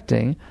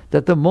respecting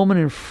that the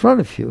moment in front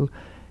of you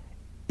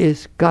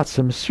is got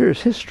some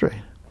serious history?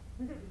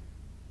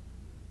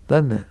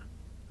 Doesn't it?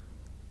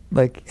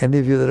 Like any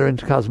of you that are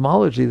into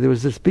cosmology, there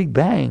was this big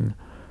bang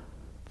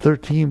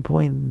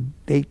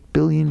 13.8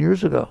 billion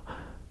years ago.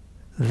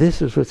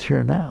 This is what's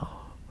here now.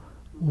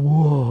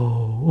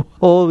 Whoa.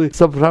 All the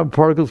subatomic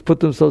particles put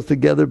themselves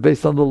together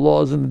based on the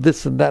laws and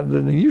this and that,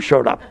 and then you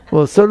showed up.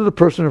 Well, so did the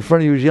person in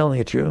front of you who's yelling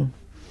at you.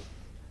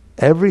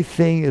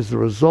 Everything is the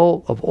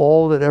result of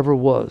all that ever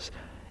was.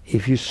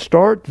 If you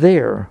start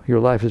there,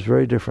 your life is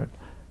very different.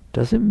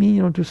 Doesn't mean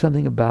you don't do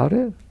something about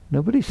it.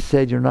 Nobody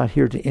said you're not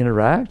here to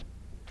interact.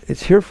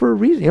 It's here for a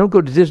reason. You don't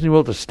go to Disney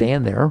World to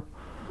stand there.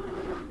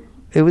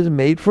 It was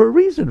made for a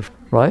reason,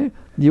 right?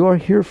 You are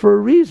here for a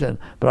reason.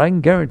 But I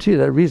can guarantee you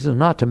that reason is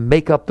not to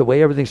make up the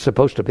way everything's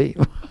supposed to be.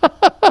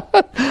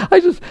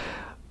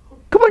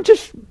 Come on,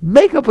 just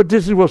make up what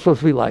Disney World's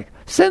supposed to be like.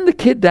 Send the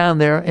kid down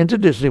there into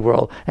Disney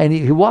World, and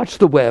he watched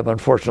the web,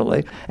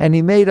 unfortunately, and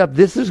he made up,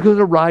 this is going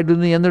to ride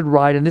when the end of the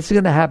ride, and this is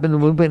going to happen,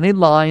 and we'll put any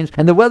lines,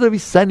 and the weather will be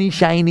sunny,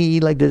 shiny,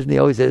 like Disney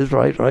always is,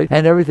 right,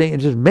 and everything,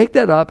 and just make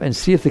that up and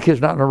see if the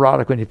kid's not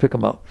neurotic when you pick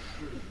him up.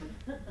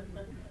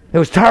 It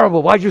was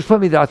terrible. Why'd you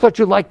put me there? I thought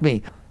you liked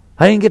me.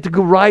 I didn't get to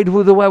go ride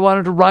the way I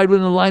wanted to ride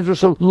when the lines were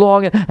so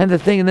long and the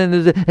thing, and then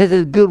there's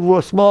a good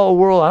world, small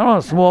world. I don't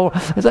want a small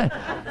world. It's like,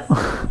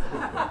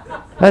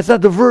 that's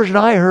not the version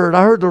I heard.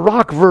 I heard the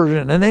rock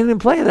version, and they didn't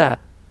play that.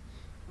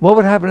 What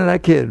would happen to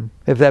that kid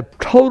if that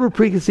total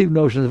preconceived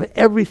notion of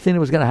everything that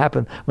was going to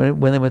happen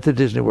when they went to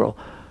Disney World?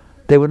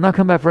 They would not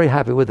come back very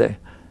happy, would they?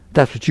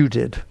 That's what you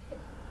did.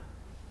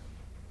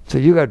 So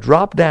you got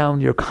dropped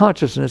down, your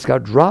consciousness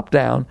got dropped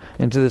down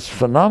into this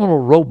phenomenal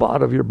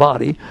robot of your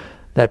body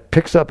that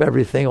picks up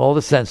everything, all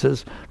the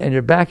senses, and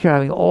you're back here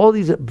having all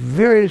these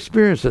varied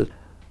experiences.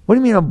 What do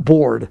you mean I'm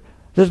bored?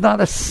 There's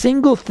not a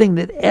single thing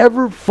that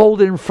ever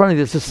folded in front of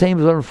you that's the same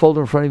as ever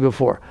folded in front of you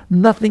before.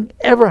 Nothing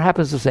ever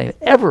happens the same,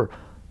 ever.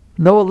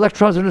 No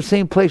electrons are in the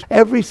same place.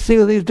 Every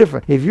single thing is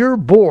different. If you're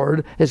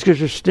bored, it's because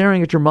you're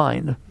staring at your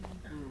mind.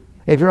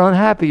 If you're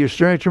unhappy, you're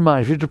staring at your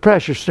mind. If you're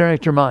depressed, you're staring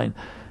at your mind.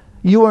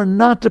 You are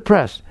not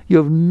depressed. You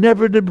have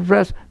never been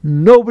depressed.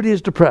 Nobody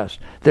is depressed.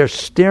 They're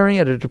staring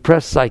at a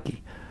depressed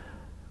psyche.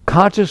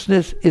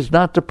 Consciousness is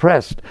not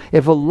depressed.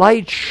 If a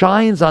light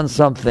shines on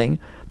something,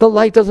 the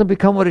light doesn't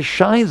become what it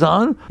shines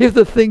on. If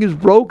the thing is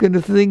broken,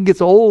 if the thing gets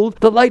old,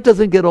 the light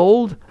doesn't get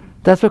old.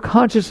 That's what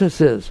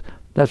consciousness is.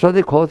 That's why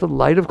they call it the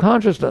light of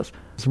consciousness.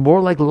 It's more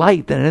like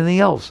light than anything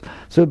else.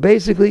 So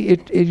basically,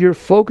 you're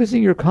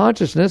focusing your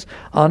consciousness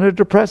on a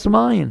depressed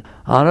mind,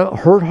 on a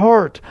hurt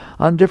heart,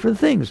 on different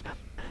things.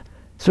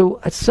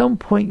 So at some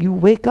point you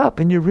wake up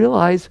and you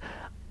realize,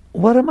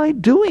 what am I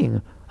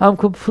doing? I'm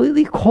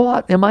completely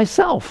caught in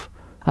myself.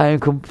 I am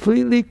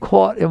completely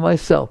caught in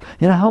myself.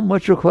 You know how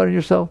much you're caught in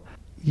yourself?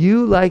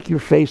 You like your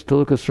face to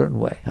look a certain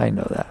way. I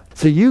know that.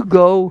 So you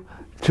go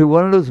to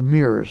one of those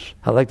mirrors.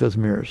 I like those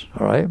mirrors,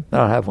 all right? I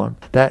don't have one.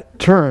 That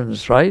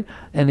turns, right?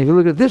 And if you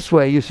look at this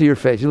way, you see your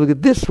face. You look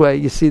at this way,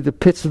 you see the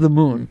pits of the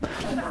moon.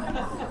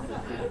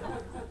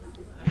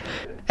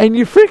 And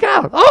you freak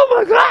out. Oh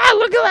my God,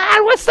 look at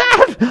that. What's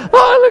that?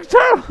 Oh, it looks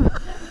terrible.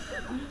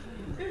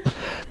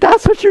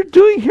 That's what you're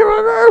doing here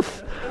on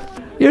earth.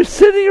 You're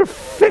sitting, you're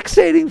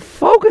fixating,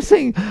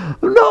 focusing.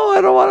 No, I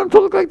don't want him to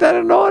look like that.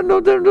 And no,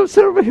 don't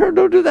sit over here.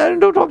 Don't do that.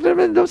 And don't talk to him.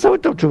 And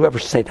don't you ever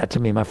say that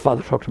to me. My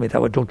father talked to me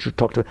that way. Don't you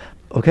talk to me.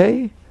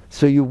 Okay?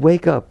 So you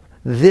wake up.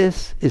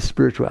 This is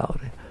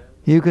spirituality.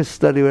 You can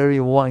study whatever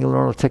you want. You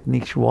learn all the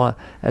techniques you want.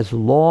 As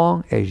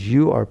long as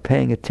you are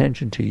paying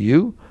attention to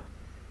you,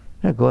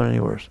 you're not going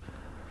anywhere.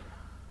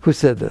 Who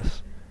said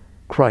this?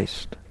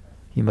 Christ.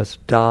 You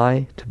must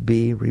die to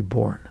be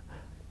reborn.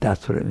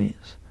 That's what it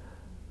means.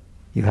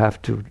 You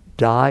have to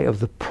die of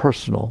the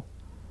personal.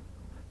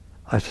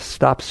 I have to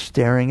stop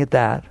staring at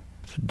that,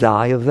 to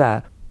die of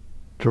that,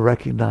 to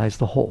recognize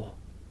the whole,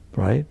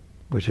 right?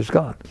 Which is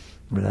God.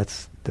 I mean,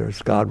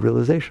 there's God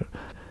realization.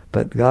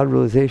 But God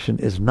realization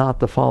is not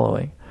the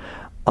following.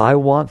 I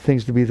want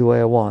things to be the way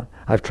I want.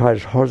 I've tried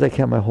as hard as I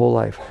can my whole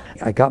life.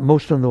 I got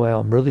most of them the way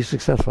I'm really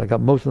successful. I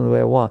got most of them the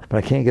way I want,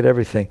 but I can't get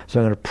everything. So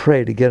I'm going to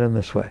pray to get them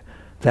this way.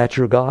 That's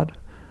your God?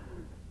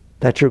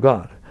 That's your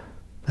God.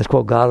 That's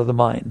called God of the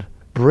mind.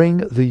 Bring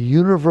the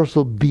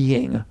universal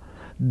being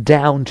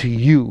down to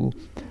you,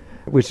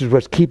 which is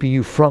what's keeping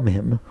you from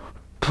him.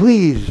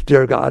 Please,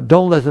 dear God,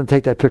 don't let them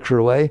take that picture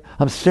away.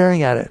 I'm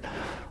staring at it.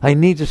 I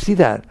need to see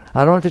that.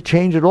 I don't have to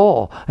change it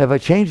all. If I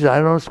change it, I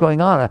don't know what's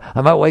going on.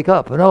 I might wake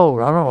up. No,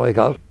 I don't want to wake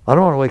up. I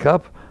don't want to wake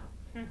up.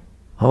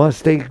 I want to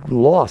stay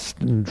lost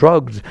and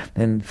drugged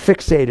and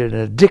fixated and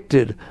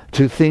addicted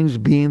to things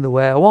being the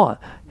way I want.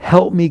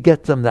 Help me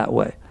get them that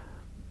way.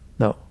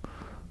 No.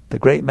 The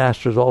great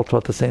masters all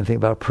taught the same thing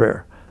about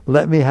prayer.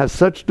 Let me have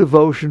such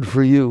devotion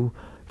for you,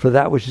 for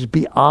that which is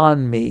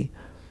beyond me,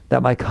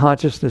 that my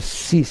consciousness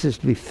ceases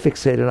to be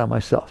fixated on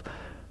myself.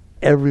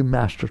 Every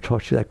master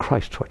taught you that.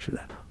 Christ taught you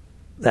that.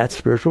 That's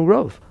spiritual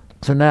growth.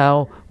 So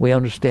now we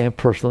understand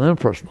personal and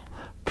impersonal.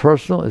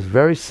 Personal is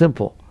very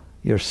simple.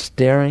 You're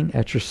staring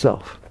at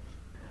yourself.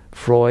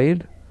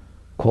 Freud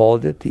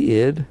called it the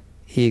id,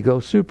 ego,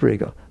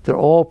 superego. They're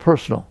all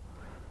personal.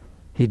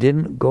 He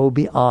didn't go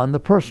beyond the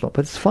personal,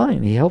 but it's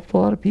fine. He helped a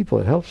lot of people.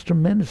 It helps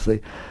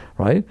tremendously,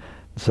 right?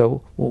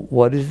 So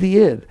what is the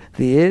id?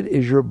 The id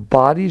is your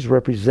body's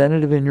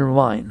representative in your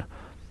mind.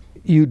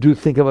 You do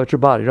think about your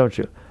body, don't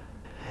you?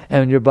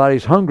 And when your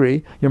body's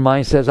hungry, your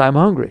mind says, I'm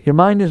hungry. Your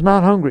mind is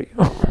not hungry.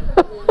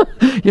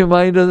 Your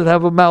mind doesn't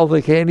have a mouth,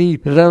 it can't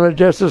eat. It doesn't have a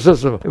digestive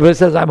system. But it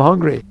says, I'm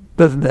hungry,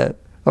 doesn't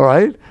it? All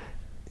right?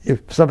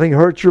 If something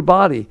hurts your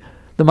body,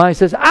 the mind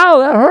says, ow,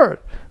 that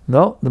hurt.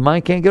 No, the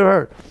mind can't get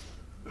hurt.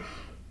 You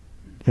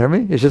hear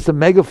me? It's just a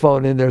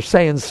megaphone in there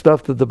saying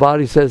stuff that the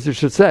body says it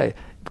should say.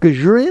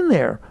 Because you're in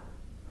there. You know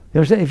what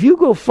I'm saying? If you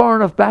go far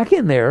enough back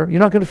in there, you're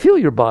not going to feel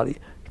your body.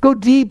 Go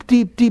deep,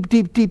 deep, deep,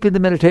 deep, deep into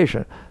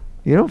meditation.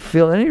 You don't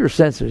feel any of your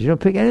senses. You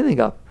don't pick anything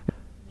up.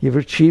 You've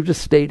achieved a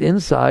state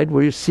inside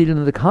where you're seated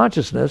in the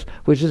consciousness,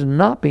 which is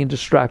not being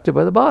distracted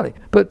by the body.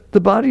 But the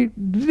body,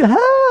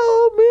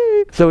 help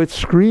me. So it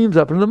screams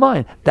up into the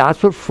mind.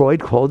 That's what Freud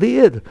called the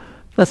id.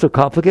 That's so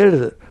complicated,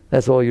 is it?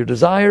 That's all your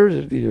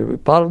desires, your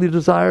bodily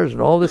desires,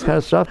 and all this kind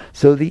of stuff.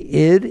 So the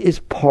id is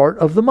part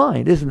of the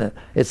mind, isn't it?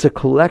 It's a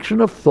collection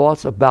of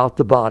thoughts about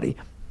the body.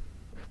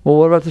 Well,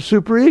 what about the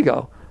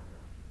superego?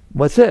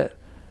 What's it?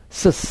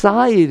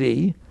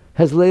 Society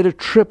has laid a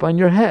trip on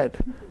your head.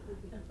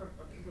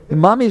 And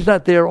mommy's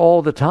not there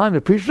all the time.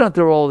 The preacher's not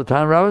there all the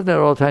time. Rabbi's not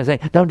there all the time saying,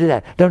 don't do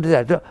that, don't do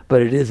that. Don't.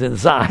 But it is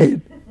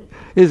inside,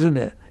 isn't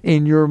it?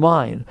 In your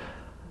mind.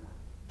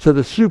 So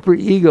the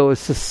superego is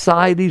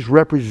society's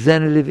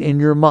representative in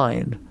your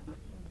mind.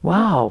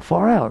 Wow,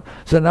 far out.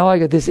 So now I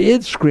got this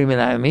id screaming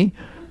at me.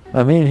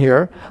 I'm in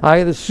here. I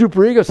got the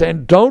superego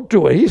saying, don't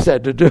do what he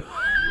said to do.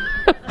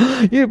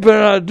 You better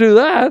not do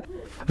that.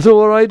 So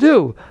what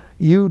do?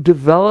 You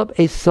develop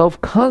a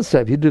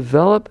self-concept. You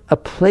develop a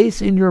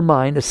place in your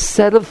mind, a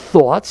set of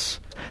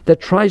thoughts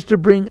that tries to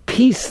bring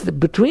peace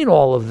between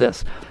all of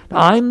this.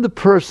 I'm the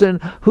person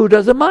who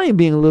doesn't mind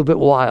being a little bit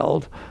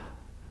wild.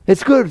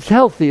 It's good, it's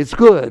healthy, it's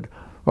good,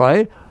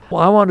 right?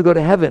 Well, I want to go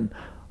to heaven.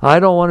 I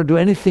don't want to do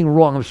anything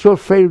wrong. I'm so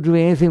afraid of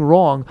doing anything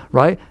wrong,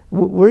 right?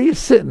 Where are you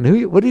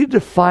sitting? What are you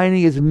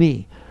defining as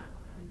me?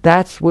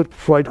 That's what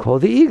Freud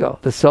called the ego,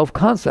 the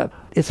self-concept.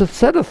 It's a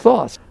set of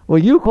thoughts.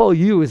 What you call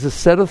you is a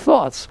set of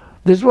thoughts.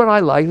 This is what I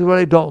like, this is what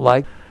I don't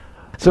like.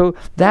 So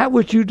that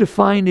which you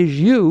define as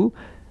you,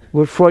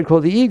 what Freud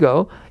called the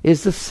ego,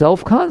 is the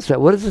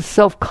self-concept. What is a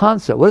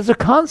self-concept? What is a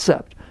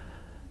concept?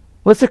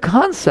 What's a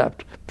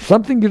concept?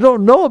 Something you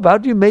don't know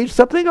about, you made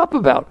something up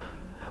about.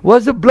 What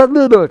does a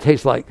blood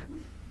taste like?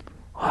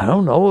 I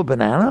don't know, a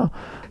banana.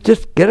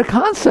 Just get a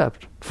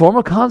concept. Form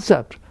a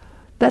concept.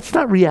 That's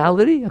not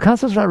reality. A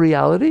concept's not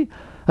reality.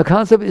 A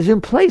concept is in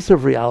place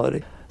of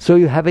reality. So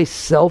you have a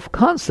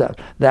self-concept,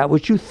 that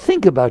which you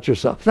think about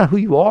yourself. It's not who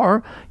you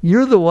are.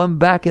 You're the one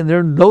back in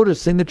there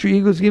noticing that your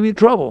ego's giving you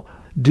trouble.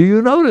 Do you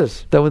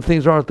notice that when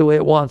things aren't the way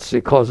it wants,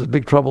 it causes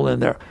big trouble in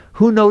there?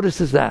 Who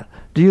notices that?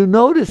 Do you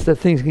notice that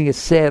things can get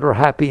sad or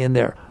happy in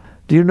there?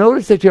 Do you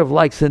notice that you have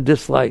likes and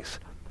dislikes?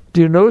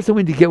 Do you notice that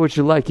when you get what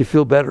you like, you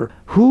feel better?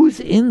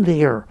 Who's in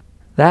there?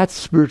 That's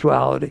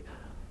spirituality.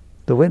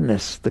 The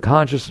witness, the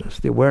consciousness,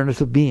 the awareness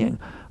of being.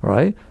 All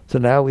right? So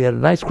now we had a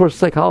nice course of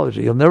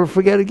psychology. You'll never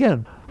forget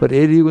again what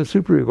ego and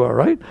superego are,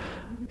 right?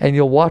 And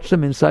you'll watch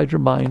them inside your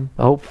mind.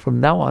 I hope from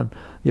now on,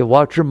 you'll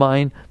watch your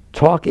mind,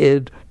 talk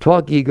id,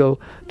 talk ego,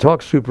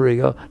 talk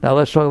superego. Now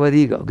let's talk about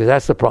ego, because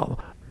that's the problem.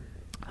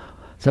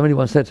 Somebody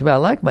once said to me, I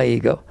like my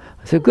ego.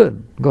 I said,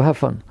 good, go have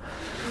fun.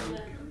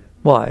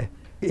 Why?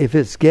 If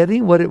it's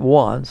getting what it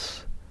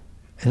wants,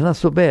 it's not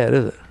so bad,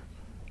 is it?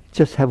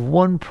 Just have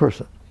one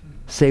person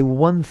say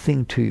one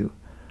thing to you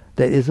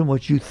that isn't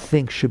what you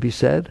think should be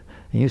said,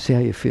 and you see how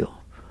you feel.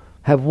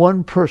 Have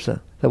one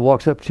person that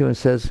walks up to you and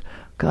says,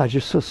 God,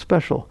 you're so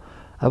special.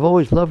 I've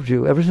always loved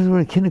you ever since we were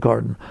in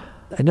kindergarten.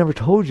 I never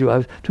told you. I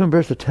was too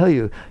embarrassed to tell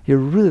you. You're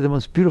really the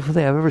most beautiful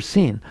thing I've ever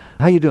seen.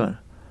 How you doing?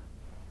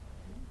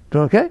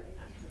 Doing okay?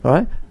 All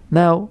right?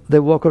 Now they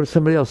walk over to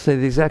somebody else, say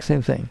the exact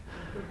same thing.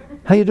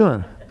 How you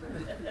doing?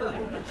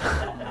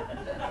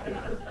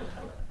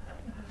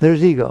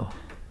 There's ego.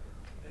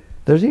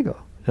 There's ego.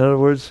 In other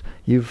words,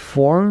 you've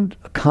formed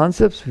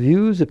concepts,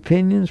 views,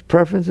 opinions,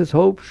 preferences,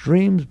 hopes,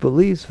 dreams,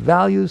 beliefs,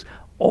 values.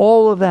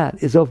 All of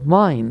that is of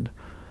mind.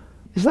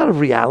 It's not of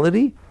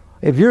reality.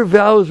 If your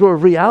values were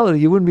of reality,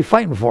 you wouldn't be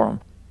fighting for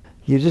them.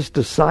 You just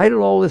decided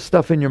all this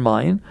stuff in your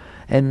mind,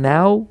 and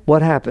now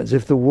what happens?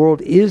 If the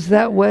world is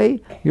that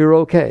way, you're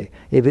okay.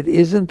 If it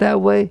isn't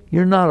that way,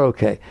 you're not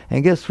okay.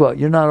 And guess what?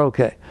 You're not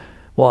okay.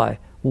 Why?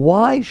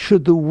 Why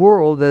should the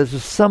world, as the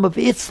sum of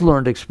its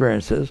learned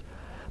experiences,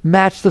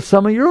 match the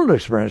sum of your own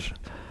experiences?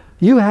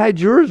 You had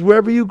yours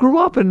wherever you grew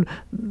up, and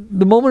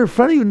the moment in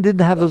front of you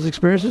didn't have those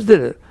experiences, did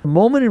it? The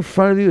moment in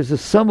front of you is the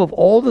sum of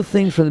all the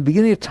things from the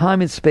beginning of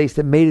time and space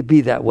that made it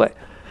be that way.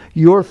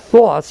 Your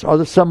thoughts are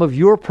the sum of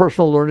your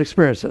personal learned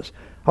experiences.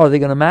 Are they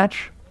going to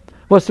match?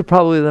 What's the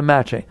probability of them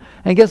matching?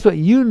 And guess what?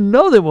 You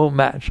know they won't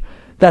match.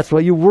 That's why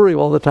you worry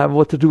all the time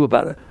what to do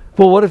about it.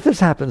 Well, what if this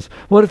happens?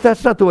 What if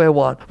that's not the way I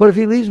want? What if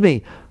he leaves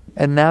me?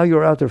 And now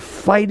you're out there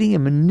fighting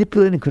and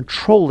manipulating and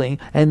controlling,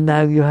 and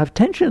now you have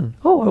tension.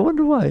 Oh, I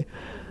wonder why.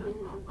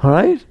 All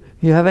right?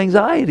 You have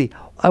anxiety.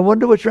 I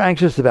wonder what you're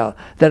anxious about.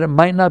 That it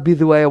might not be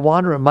the way I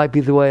want, or it might be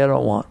the way I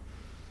don't want.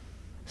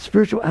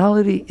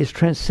 Spirituality is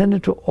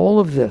transcendent to all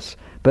of this,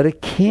 but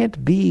it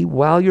can't be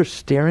while you're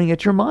staring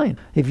at your mind.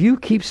 If you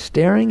keep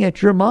staring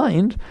at your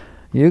mind,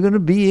 you're going to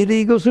be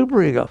ego,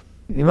 superego.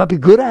 You might be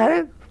good at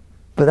it,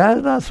 but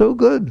that's not so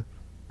good.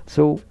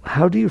 So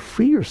how do you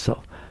free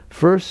yourself?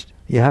 First,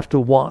 you have to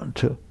want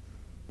to.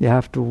 You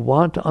have to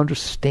want to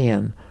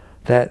understand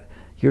that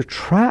you're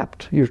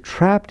trapped. You're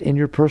trapped in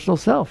your personal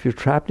self. You're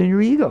trapped in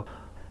your ego.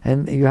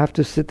 And you have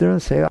to sit there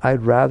and say,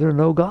 I'd rather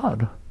know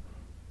God.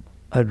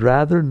 I'd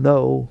rather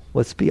know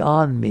what's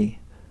beyond me.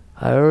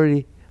 I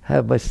already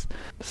have my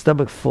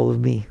stomach full of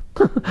me.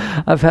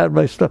 I've had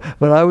my stuff.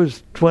 When I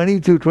was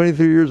 22,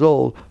 23 years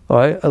old, all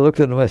right, I looked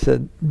at him and I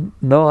said,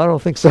 no, I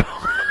don't think so.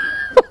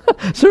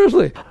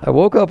 Seriously. I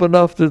woke up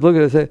enough to look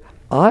at it and say,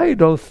 I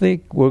don't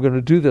think we're going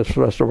to do this for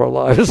the rest of our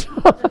lives.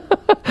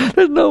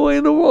 There's no way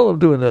in the world I'm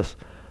doing this.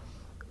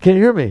 Can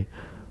you hear me?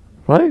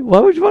 Right? Why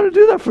would you want to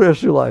do that for the rest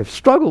of your life?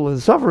 Struggle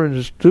and suffer and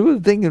just do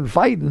the thing and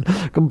fight and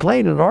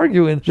complain and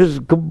argue and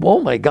just,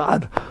 oh my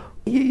God.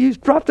 You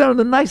drop down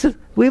to the nicest.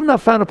 We have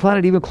not found a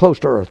planet even close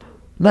to Earth.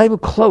 Not even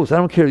close. I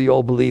don't care if you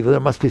all believe there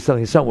must be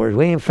something somewhere.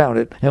 We ain't found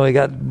it. And we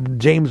got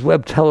James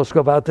Webb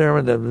Telescope out there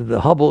and the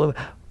Hubble.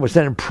 We're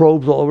sending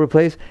probes all over the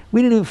place.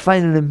 We didn't even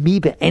find an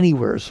amoeba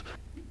anywhere.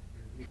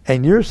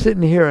 And you're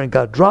sitting here and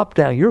got dropped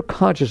down, your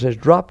consciousness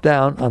dropped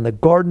down on the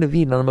Garden of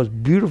Eden, on the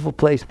most beautiful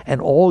place, and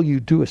all you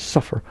do is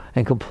suffer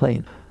and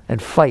complain and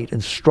fight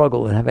and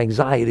struggle and have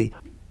anxiety.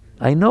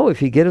 I know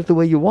if you get it the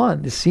way you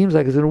want, it seems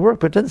like it's going to work,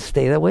 but it doesn't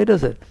stay that way,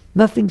 does it?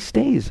 Nothing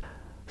stays.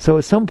 So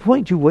at some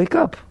point you wake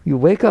up. You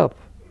wake up.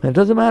 And it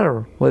doesn't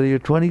matter whether you're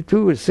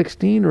 22 or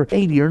 16 or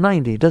 80 or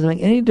 90. It doesn't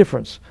make any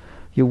difference.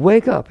 You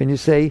wake up and you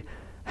say,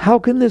 how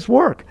can this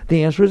work?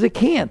 The answer is it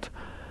can't.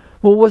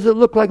 Well, what does it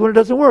look like when it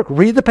doesn't work?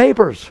 Read the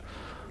papers.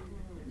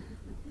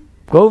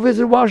 Go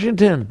visit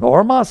Washington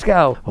or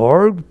Moscow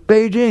or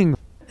Beijing.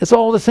 It's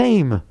all the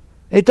same.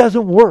 It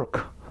doesn't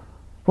work.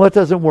 What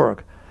doesn't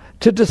work?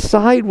 To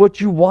decide what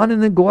you want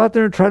and then go out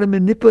there and try to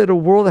manipulate a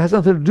world that has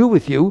nothing to do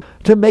with you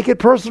to make it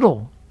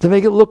personal, to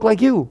make it look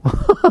like you.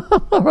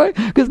 All right?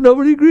 Because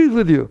nobody agrees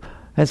with you.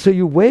 And so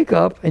you wake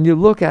up and you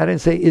look at it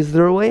and say, is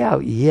there a way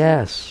out?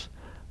 Yes.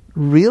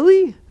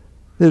 Really?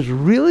 There's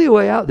really a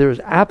way out. There is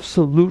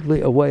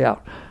absolutely a way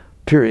out.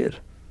 Period.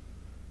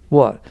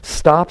 What?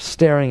 Stop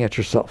staring at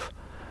yourself.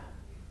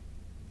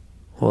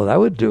 Well, that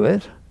would do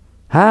it.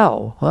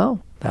 How?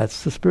 Well,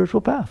 that's the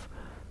spiritual path.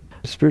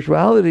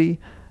 Spirituality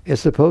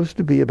is supposed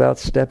to be about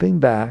stepping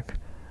back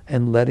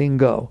and letting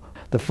go.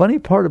 The funny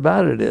part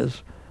about it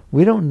is,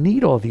 We don't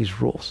need all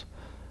these rules.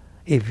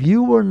 If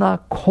you were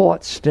not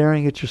caught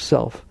staring at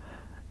yourself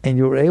and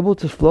you were able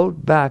to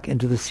float back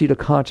into the seat of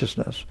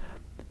consciousness,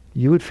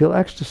 you would feel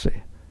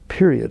ecstasy,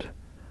 period.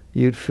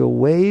 You'd feel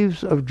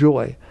waves of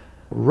joy,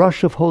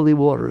 rush of holy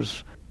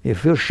waters. You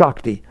feel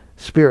Shakti,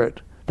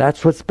 spirit.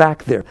 That's what's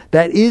back there.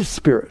 That is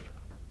spirit.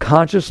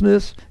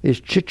 Consciousness is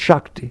Chit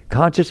Shakti,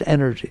 conscious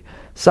energy.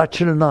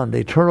 Satchidananda,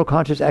 eternal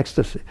conscious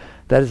ecstasy.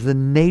 That is the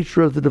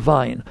nature of the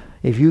divine.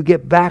 If you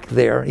get back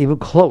there, even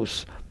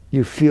close,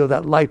 you feel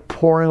that light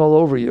pouring all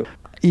over you.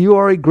 You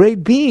are a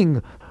great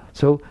being.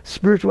 So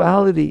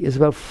spirituality is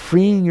about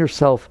freeing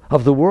yourself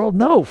of the world?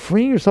 No,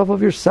 freeing yourself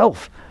of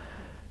yourself.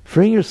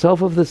 Freeing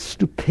yourself of the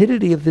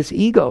stupidity of this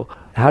ego.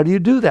 How do you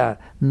do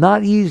that?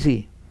 Not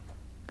easy.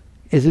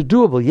 Is it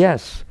doable?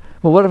 Yes.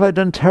 Well, what if I've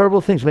done terrible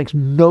things? It makes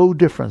no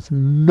difference.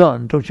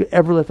 None. Don't you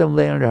ever let them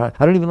lay on your heart.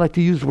 I don't even like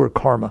to use the word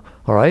karma.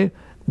 All right?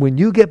 When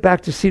you get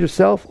back to seat of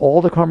self,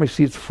 all the karmic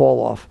seeds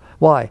fall off.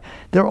 Why?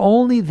 They're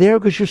only there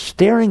because you're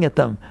staring at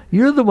them.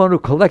 You're the one who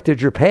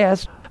collected your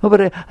past. Oh,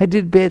 but I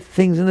did bad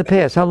things in the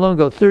past. How long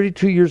ago?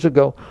 32 years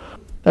ago.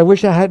 I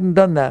wish I hadn't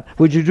done that.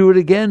 Would you do it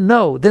again?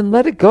 No. Then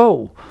let it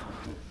go.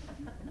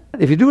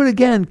 If you do it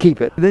again, keep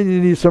it. Then you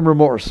need some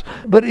remorse.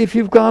 But if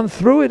you've gone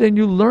through it and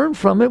you learn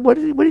from it, what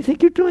do you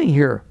think you're doing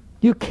here?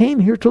 You came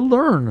here to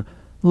learn.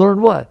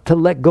 Learn what? To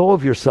let go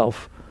of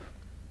yourself.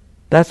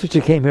 That's what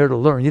you came here to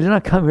learn. You did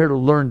not come here to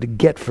learn to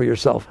get for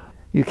yourself.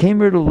 You came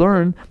here to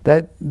learn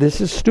that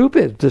this is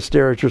stupid to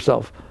stare at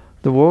yourself.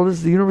 The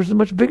universe is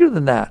much bigger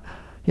than that.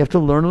 You have to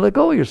learn to let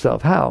go of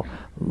yourself. How?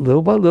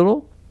 Little by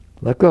little,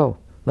 let go.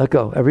 Let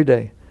go every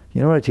day.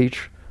 You know what I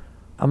teach?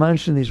 I'm not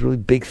interested in these really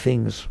big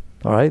things,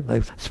 all right?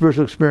 Like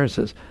spiritual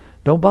experiences.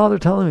 Don't bother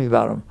telling me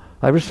about them.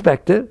 I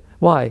respect it.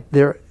 Why?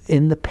 They're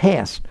in the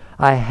past.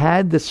 I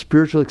had this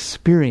spiritual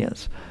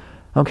experience.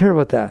 I don't care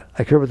about that.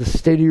 I care about the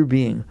state of your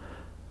being.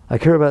 I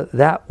care about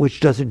that which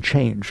doesn't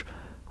change.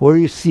 Where are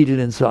you seated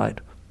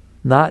inside?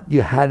 Not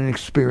you had an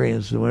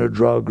experience doing a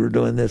drug or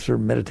doing this or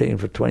meditating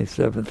for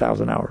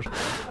 27,000 hours.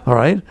 All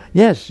right?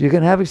 Yes, you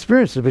can have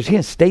experiences, but you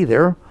can't stay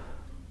there.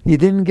 You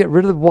didn't get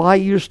rid of why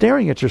you're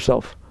staring at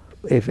yourself.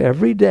 If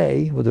every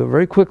day, we'll do it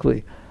very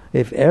quickly,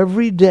 if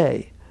every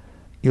day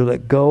you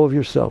let go of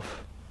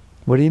yourself,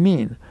 what do you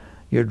mean?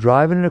 You're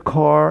driving in a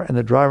car and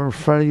the driver in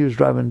front of you is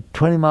driving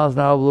 20 miles an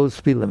hour below the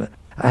speed limit.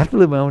 I have to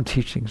live my own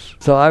teachings.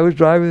 So I was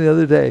driving the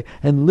other day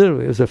and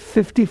literally it was a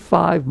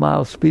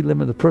 55-mile speed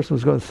limit. The person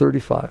was going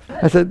 35.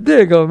 I said,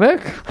 there you go,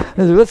 Mick. I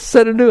said, let's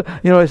set a new,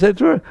 I said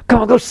to her,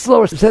 come on, go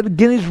slower. Set a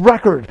Guinness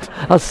record.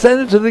 I'll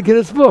send it to the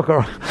Guinness book.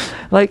 Or,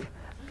 like,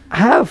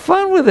 have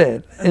fun with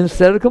it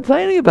instead of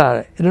complaining about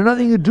it. And there's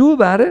nothing you do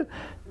about it.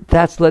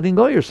 That's letting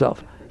go of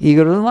yourself.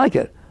 Ego doesn't like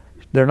it.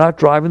 They're not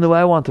driving the way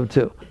I want them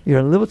to. You're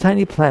on a little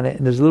tiny planet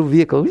and there's a little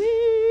vehicle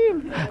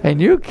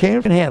and you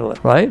can't handle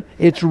it, right?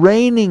 It's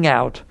raining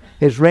out.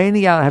 It's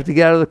raining out. I have to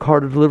get out of the car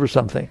to deliver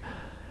something.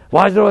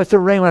 Why do I have to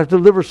rain when I have to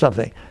deliver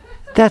something?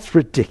 That's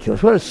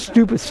ridiculous. What a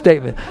stupid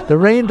statement. The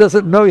rain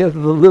doesn't know you have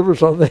to deliver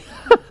something.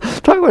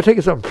 Talk about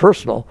taking something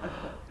personal.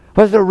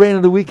 Why does it rain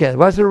on the weekend?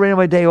 Why does it rain on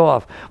my day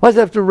off? Why does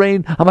it have to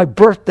rain on my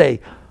birthday?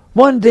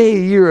 One day a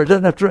year. It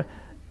doesn't have to rain.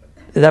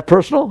 Is that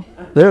personal?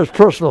 There's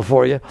personal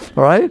for you.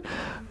 All right?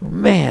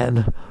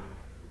 Man.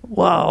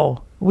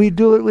 Wow. We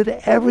do it with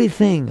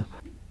everything.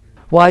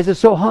 Why is it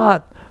so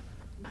hot?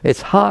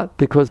 It's hot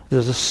because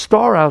there's a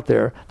star out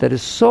there that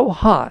is so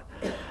hot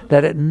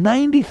that at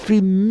 93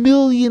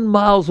 million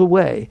miles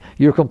away,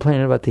 you're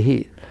complaining about the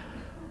heat.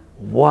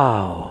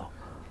 Wow.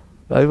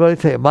 Everybody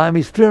tell you,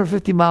 Miami's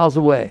 350 miles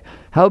away.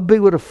 How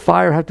big would a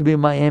fire have to be in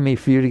Miami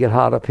for you to get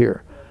hot up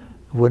here?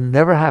 It would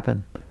never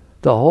happen.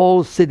 The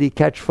whole city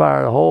catch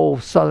fire, the whole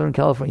Southern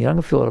California. You're not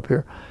going to feel it up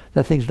here.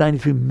 That thing's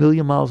 93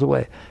 million miles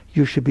away.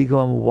 You should be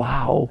going,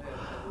 wow.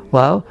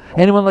 Wow.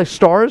 Anyone like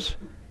stars?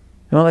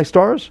 Anyone like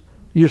stars?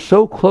 You're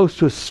so close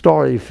to a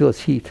star that you feel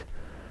its heat.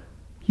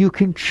 You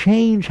can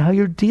change how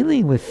you're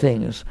dealing with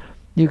things.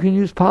 You can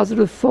use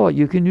positive thought.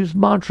 You can use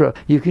mantra.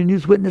 You can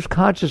use witness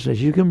consciousness.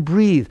 You can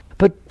breathe.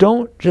 But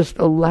don't just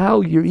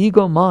allow your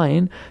ego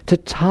mind to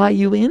tie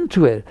you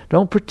into it.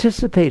 Don't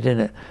participate in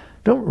it.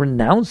 Don't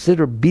renounce it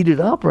or beat it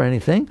up or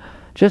anything.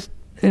 Just,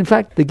 in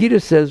fact, the Gita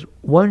says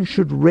one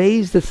should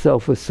raise the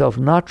self with self,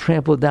 not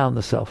trample down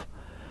the self.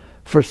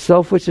 For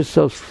self which is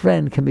self's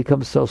friend can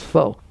become self's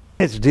foe.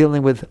 It's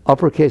dealing with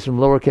uppercase and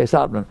lowercase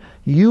Atman.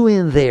 You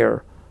in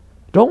there.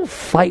 Don't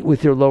fight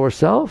with your lower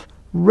self.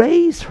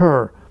 Raise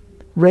her.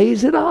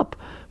 Raise it up.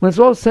 When it's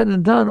all said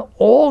and done,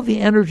 all the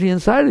energy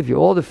inside of you,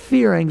 all the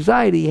fear,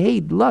 anxiety,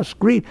 hate, lust,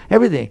 greed,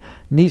 everything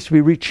needs to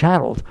be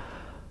rechanneled.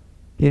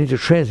 You need to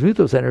transmute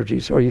those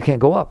energies or you can't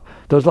go up.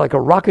 Those are like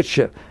a rocket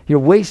ship. You're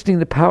wasting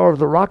the power of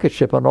the rocket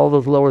ship on all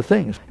those lower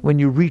things. When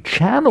you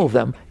rechannel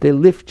them, they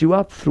lift you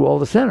up through all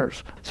the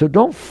centers. So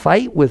don't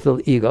fight with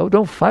the ego.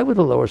 Don't fight with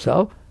the lower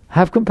self.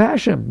 Have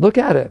compassion. Look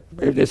at it.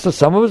 It's the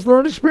sum of his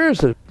learned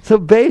experiences. So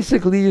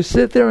basically you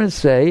sit there and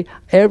say,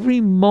 every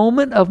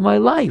moment of my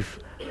life,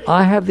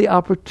 I have the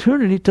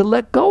opportunity to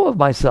let go of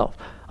myself.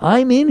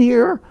 I'm in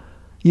here.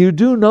 You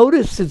do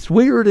notice it's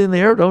weird in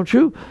there, don't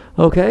you?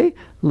 Okay?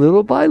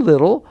 Little by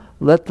little,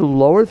 let the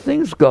lower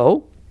things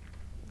go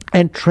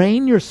and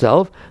train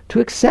yourself to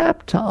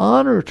accept, to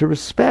honor, to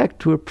respect,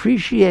 to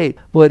appreciate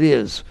what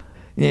is.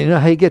 You know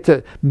how you get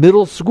to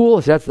middle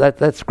school?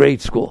 That's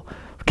grade school.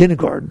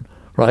 Kindergarten,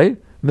 right?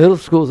 Middle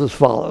school is as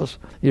follows.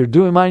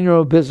 You're mind your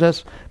own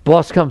business.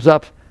 Boss comes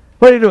up.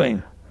 What are you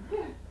doing?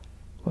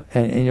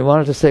 And you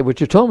wanted to say what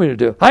you told me to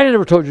do. I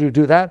never told you to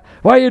do that.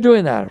 Why are you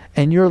doing that?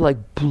 And you're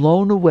like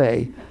blown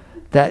away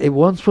that it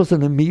once was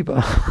an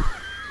amoeba.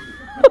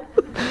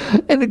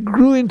 And it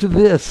grew into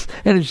this,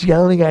 and it's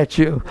yelling at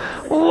you.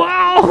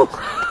 Wow!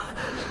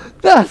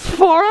 That's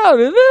far out,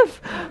 isn't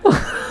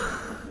it?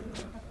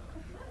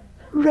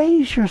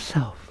 Raise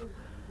yourself.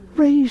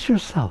 Raise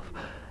yourself.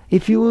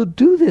 If you will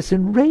do this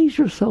and raise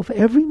yourself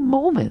every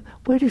moment,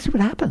 wait to see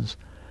what happens.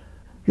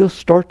 You'll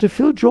start to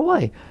feel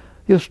joy.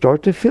 You'll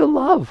start to feel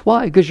love.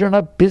 Why? Because you're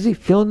not busy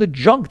feeling the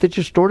junk that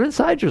you stored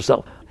inside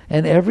yourself.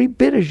 And every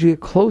bit as you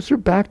get closer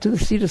back to the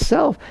seat of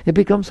self, it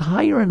becomes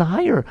higher and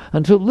higher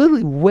until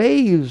literally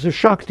waves of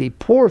Shakti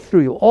pour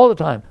through you all the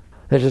time.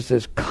 There's just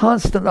this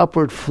constant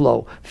upward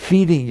flow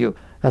feeding you.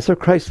 That's what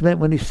Christ meant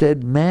when he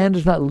said, man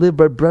does not live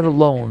by bread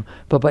alone,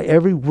 but by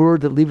every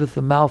word that leaveth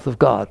the mouth of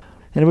God.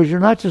 In other words, you're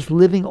not just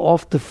living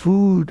off the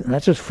food,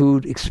 not just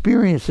food,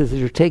 experiences that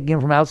you're taking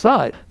in from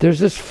outside. There's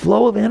this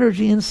flow of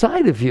energy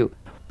inside of you.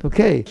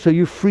 Okay, so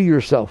you free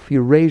yourself,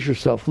 you raise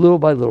yourself little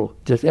by little,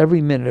 just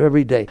every minute,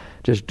 every day.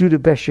 Just do the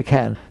best you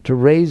can to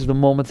raise the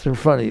moments in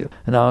front of you.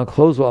 And now I'll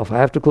close off. I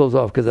have to close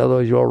off because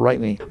otherwise you'll write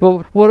me.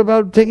 Well, what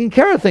about taking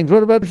care of things?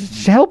 What about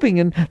helping?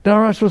 And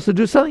now am I supposed to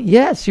do something?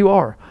 Yes, you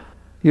are.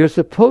 You're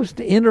supposed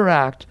to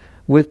interact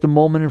with the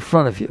moment in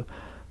front of you,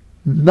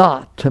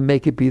 not to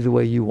make it be the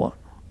way you want.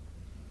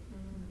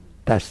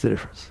 That's the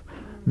difference.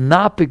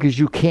 Not because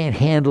you can't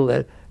handle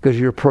it because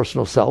of your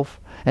personal self,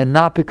 and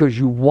not because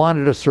you want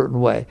it a certain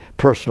way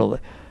personally.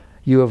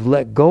 You have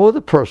let go of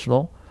the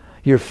personal.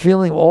 You're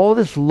feeling all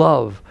this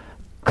love,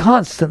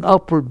 constant,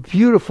 upward,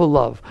 beautiful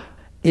love.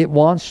 It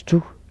wants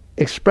to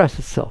express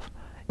itself.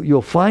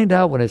 You'll find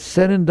out when it's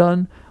said and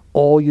done,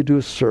 all you do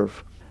is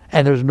serve.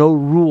 And there's no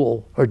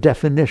rule or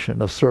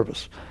definition of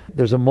service.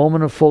 There's a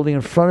moment unfolding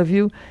in front of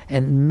you,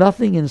 and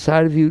nothing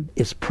inside of you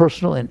is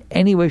personal in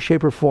any way,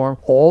 shape, or form.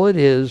 All it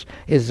is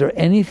there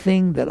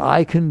anything that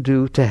I can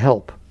do to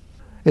help?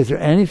 Is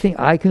there anything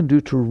I can do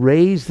to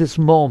raise this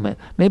moment?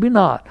 Maybe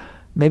not.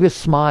 Maybe a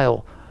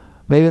smile.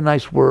 Maybe a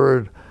nice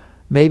word.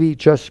 Maybe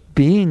just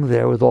being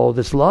there with all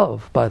this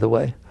love, by the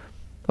way.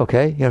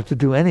 Okay? You don't have to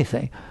do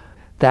anything.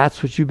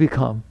 That's what you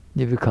become.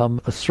 You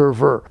become a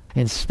server.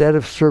 Instead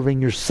of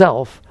serving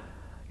yourself,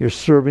 you're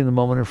serving the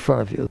moment in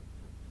front of you.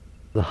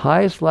 The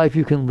highest life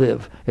you can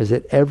live is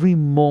that every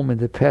moment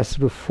that passes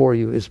before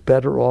you is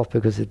better off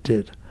because it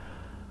did.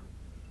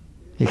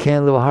 You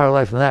can't live a higher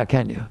life than that,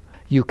 can you?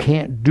 You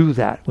can't do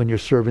that when you're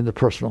serving the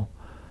personal.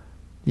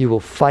 You will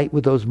fight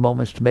with those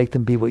moments to make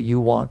them be what you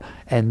want,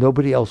 and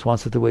nobody else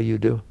wants it the way you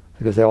do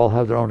because they all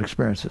have their own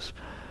experiences.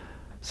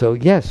 So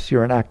yes,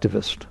 you're an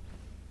activist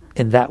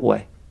in that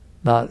way.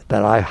 Not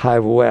that I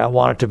have a way I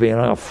want it to be and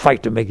I'm going to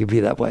fight to make it be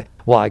that way.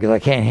 Why? Because I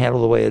can't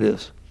handle the way it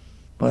is.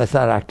 Well, that's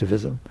not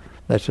activism.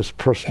 That's just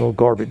personal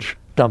garbage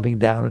dumping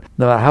down,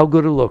 no matter how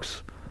good it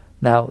looks.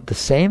 Now, the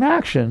same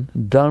action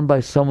done by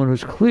someone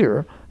who's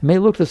clear may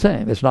look the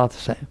same. It's not the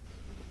same.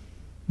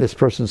 This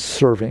person's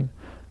serving,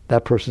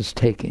 that person's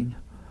taking.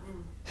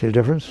 See the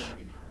difference?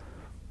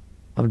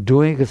 I'm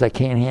doing it because I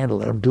can't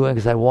handle it. I'm doing it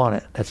because I want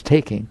it. That's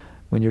taking.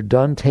 When you're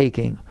done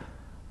taking,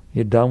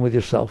 you're done with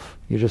yourself.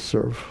 You just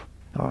serve.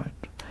 All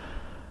right.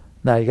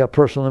 Now you got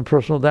personal and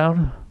impersonal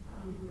down?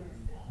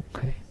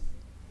 Okay.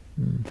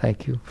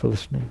 Thank you for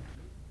listening.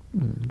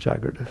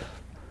 Jagradath.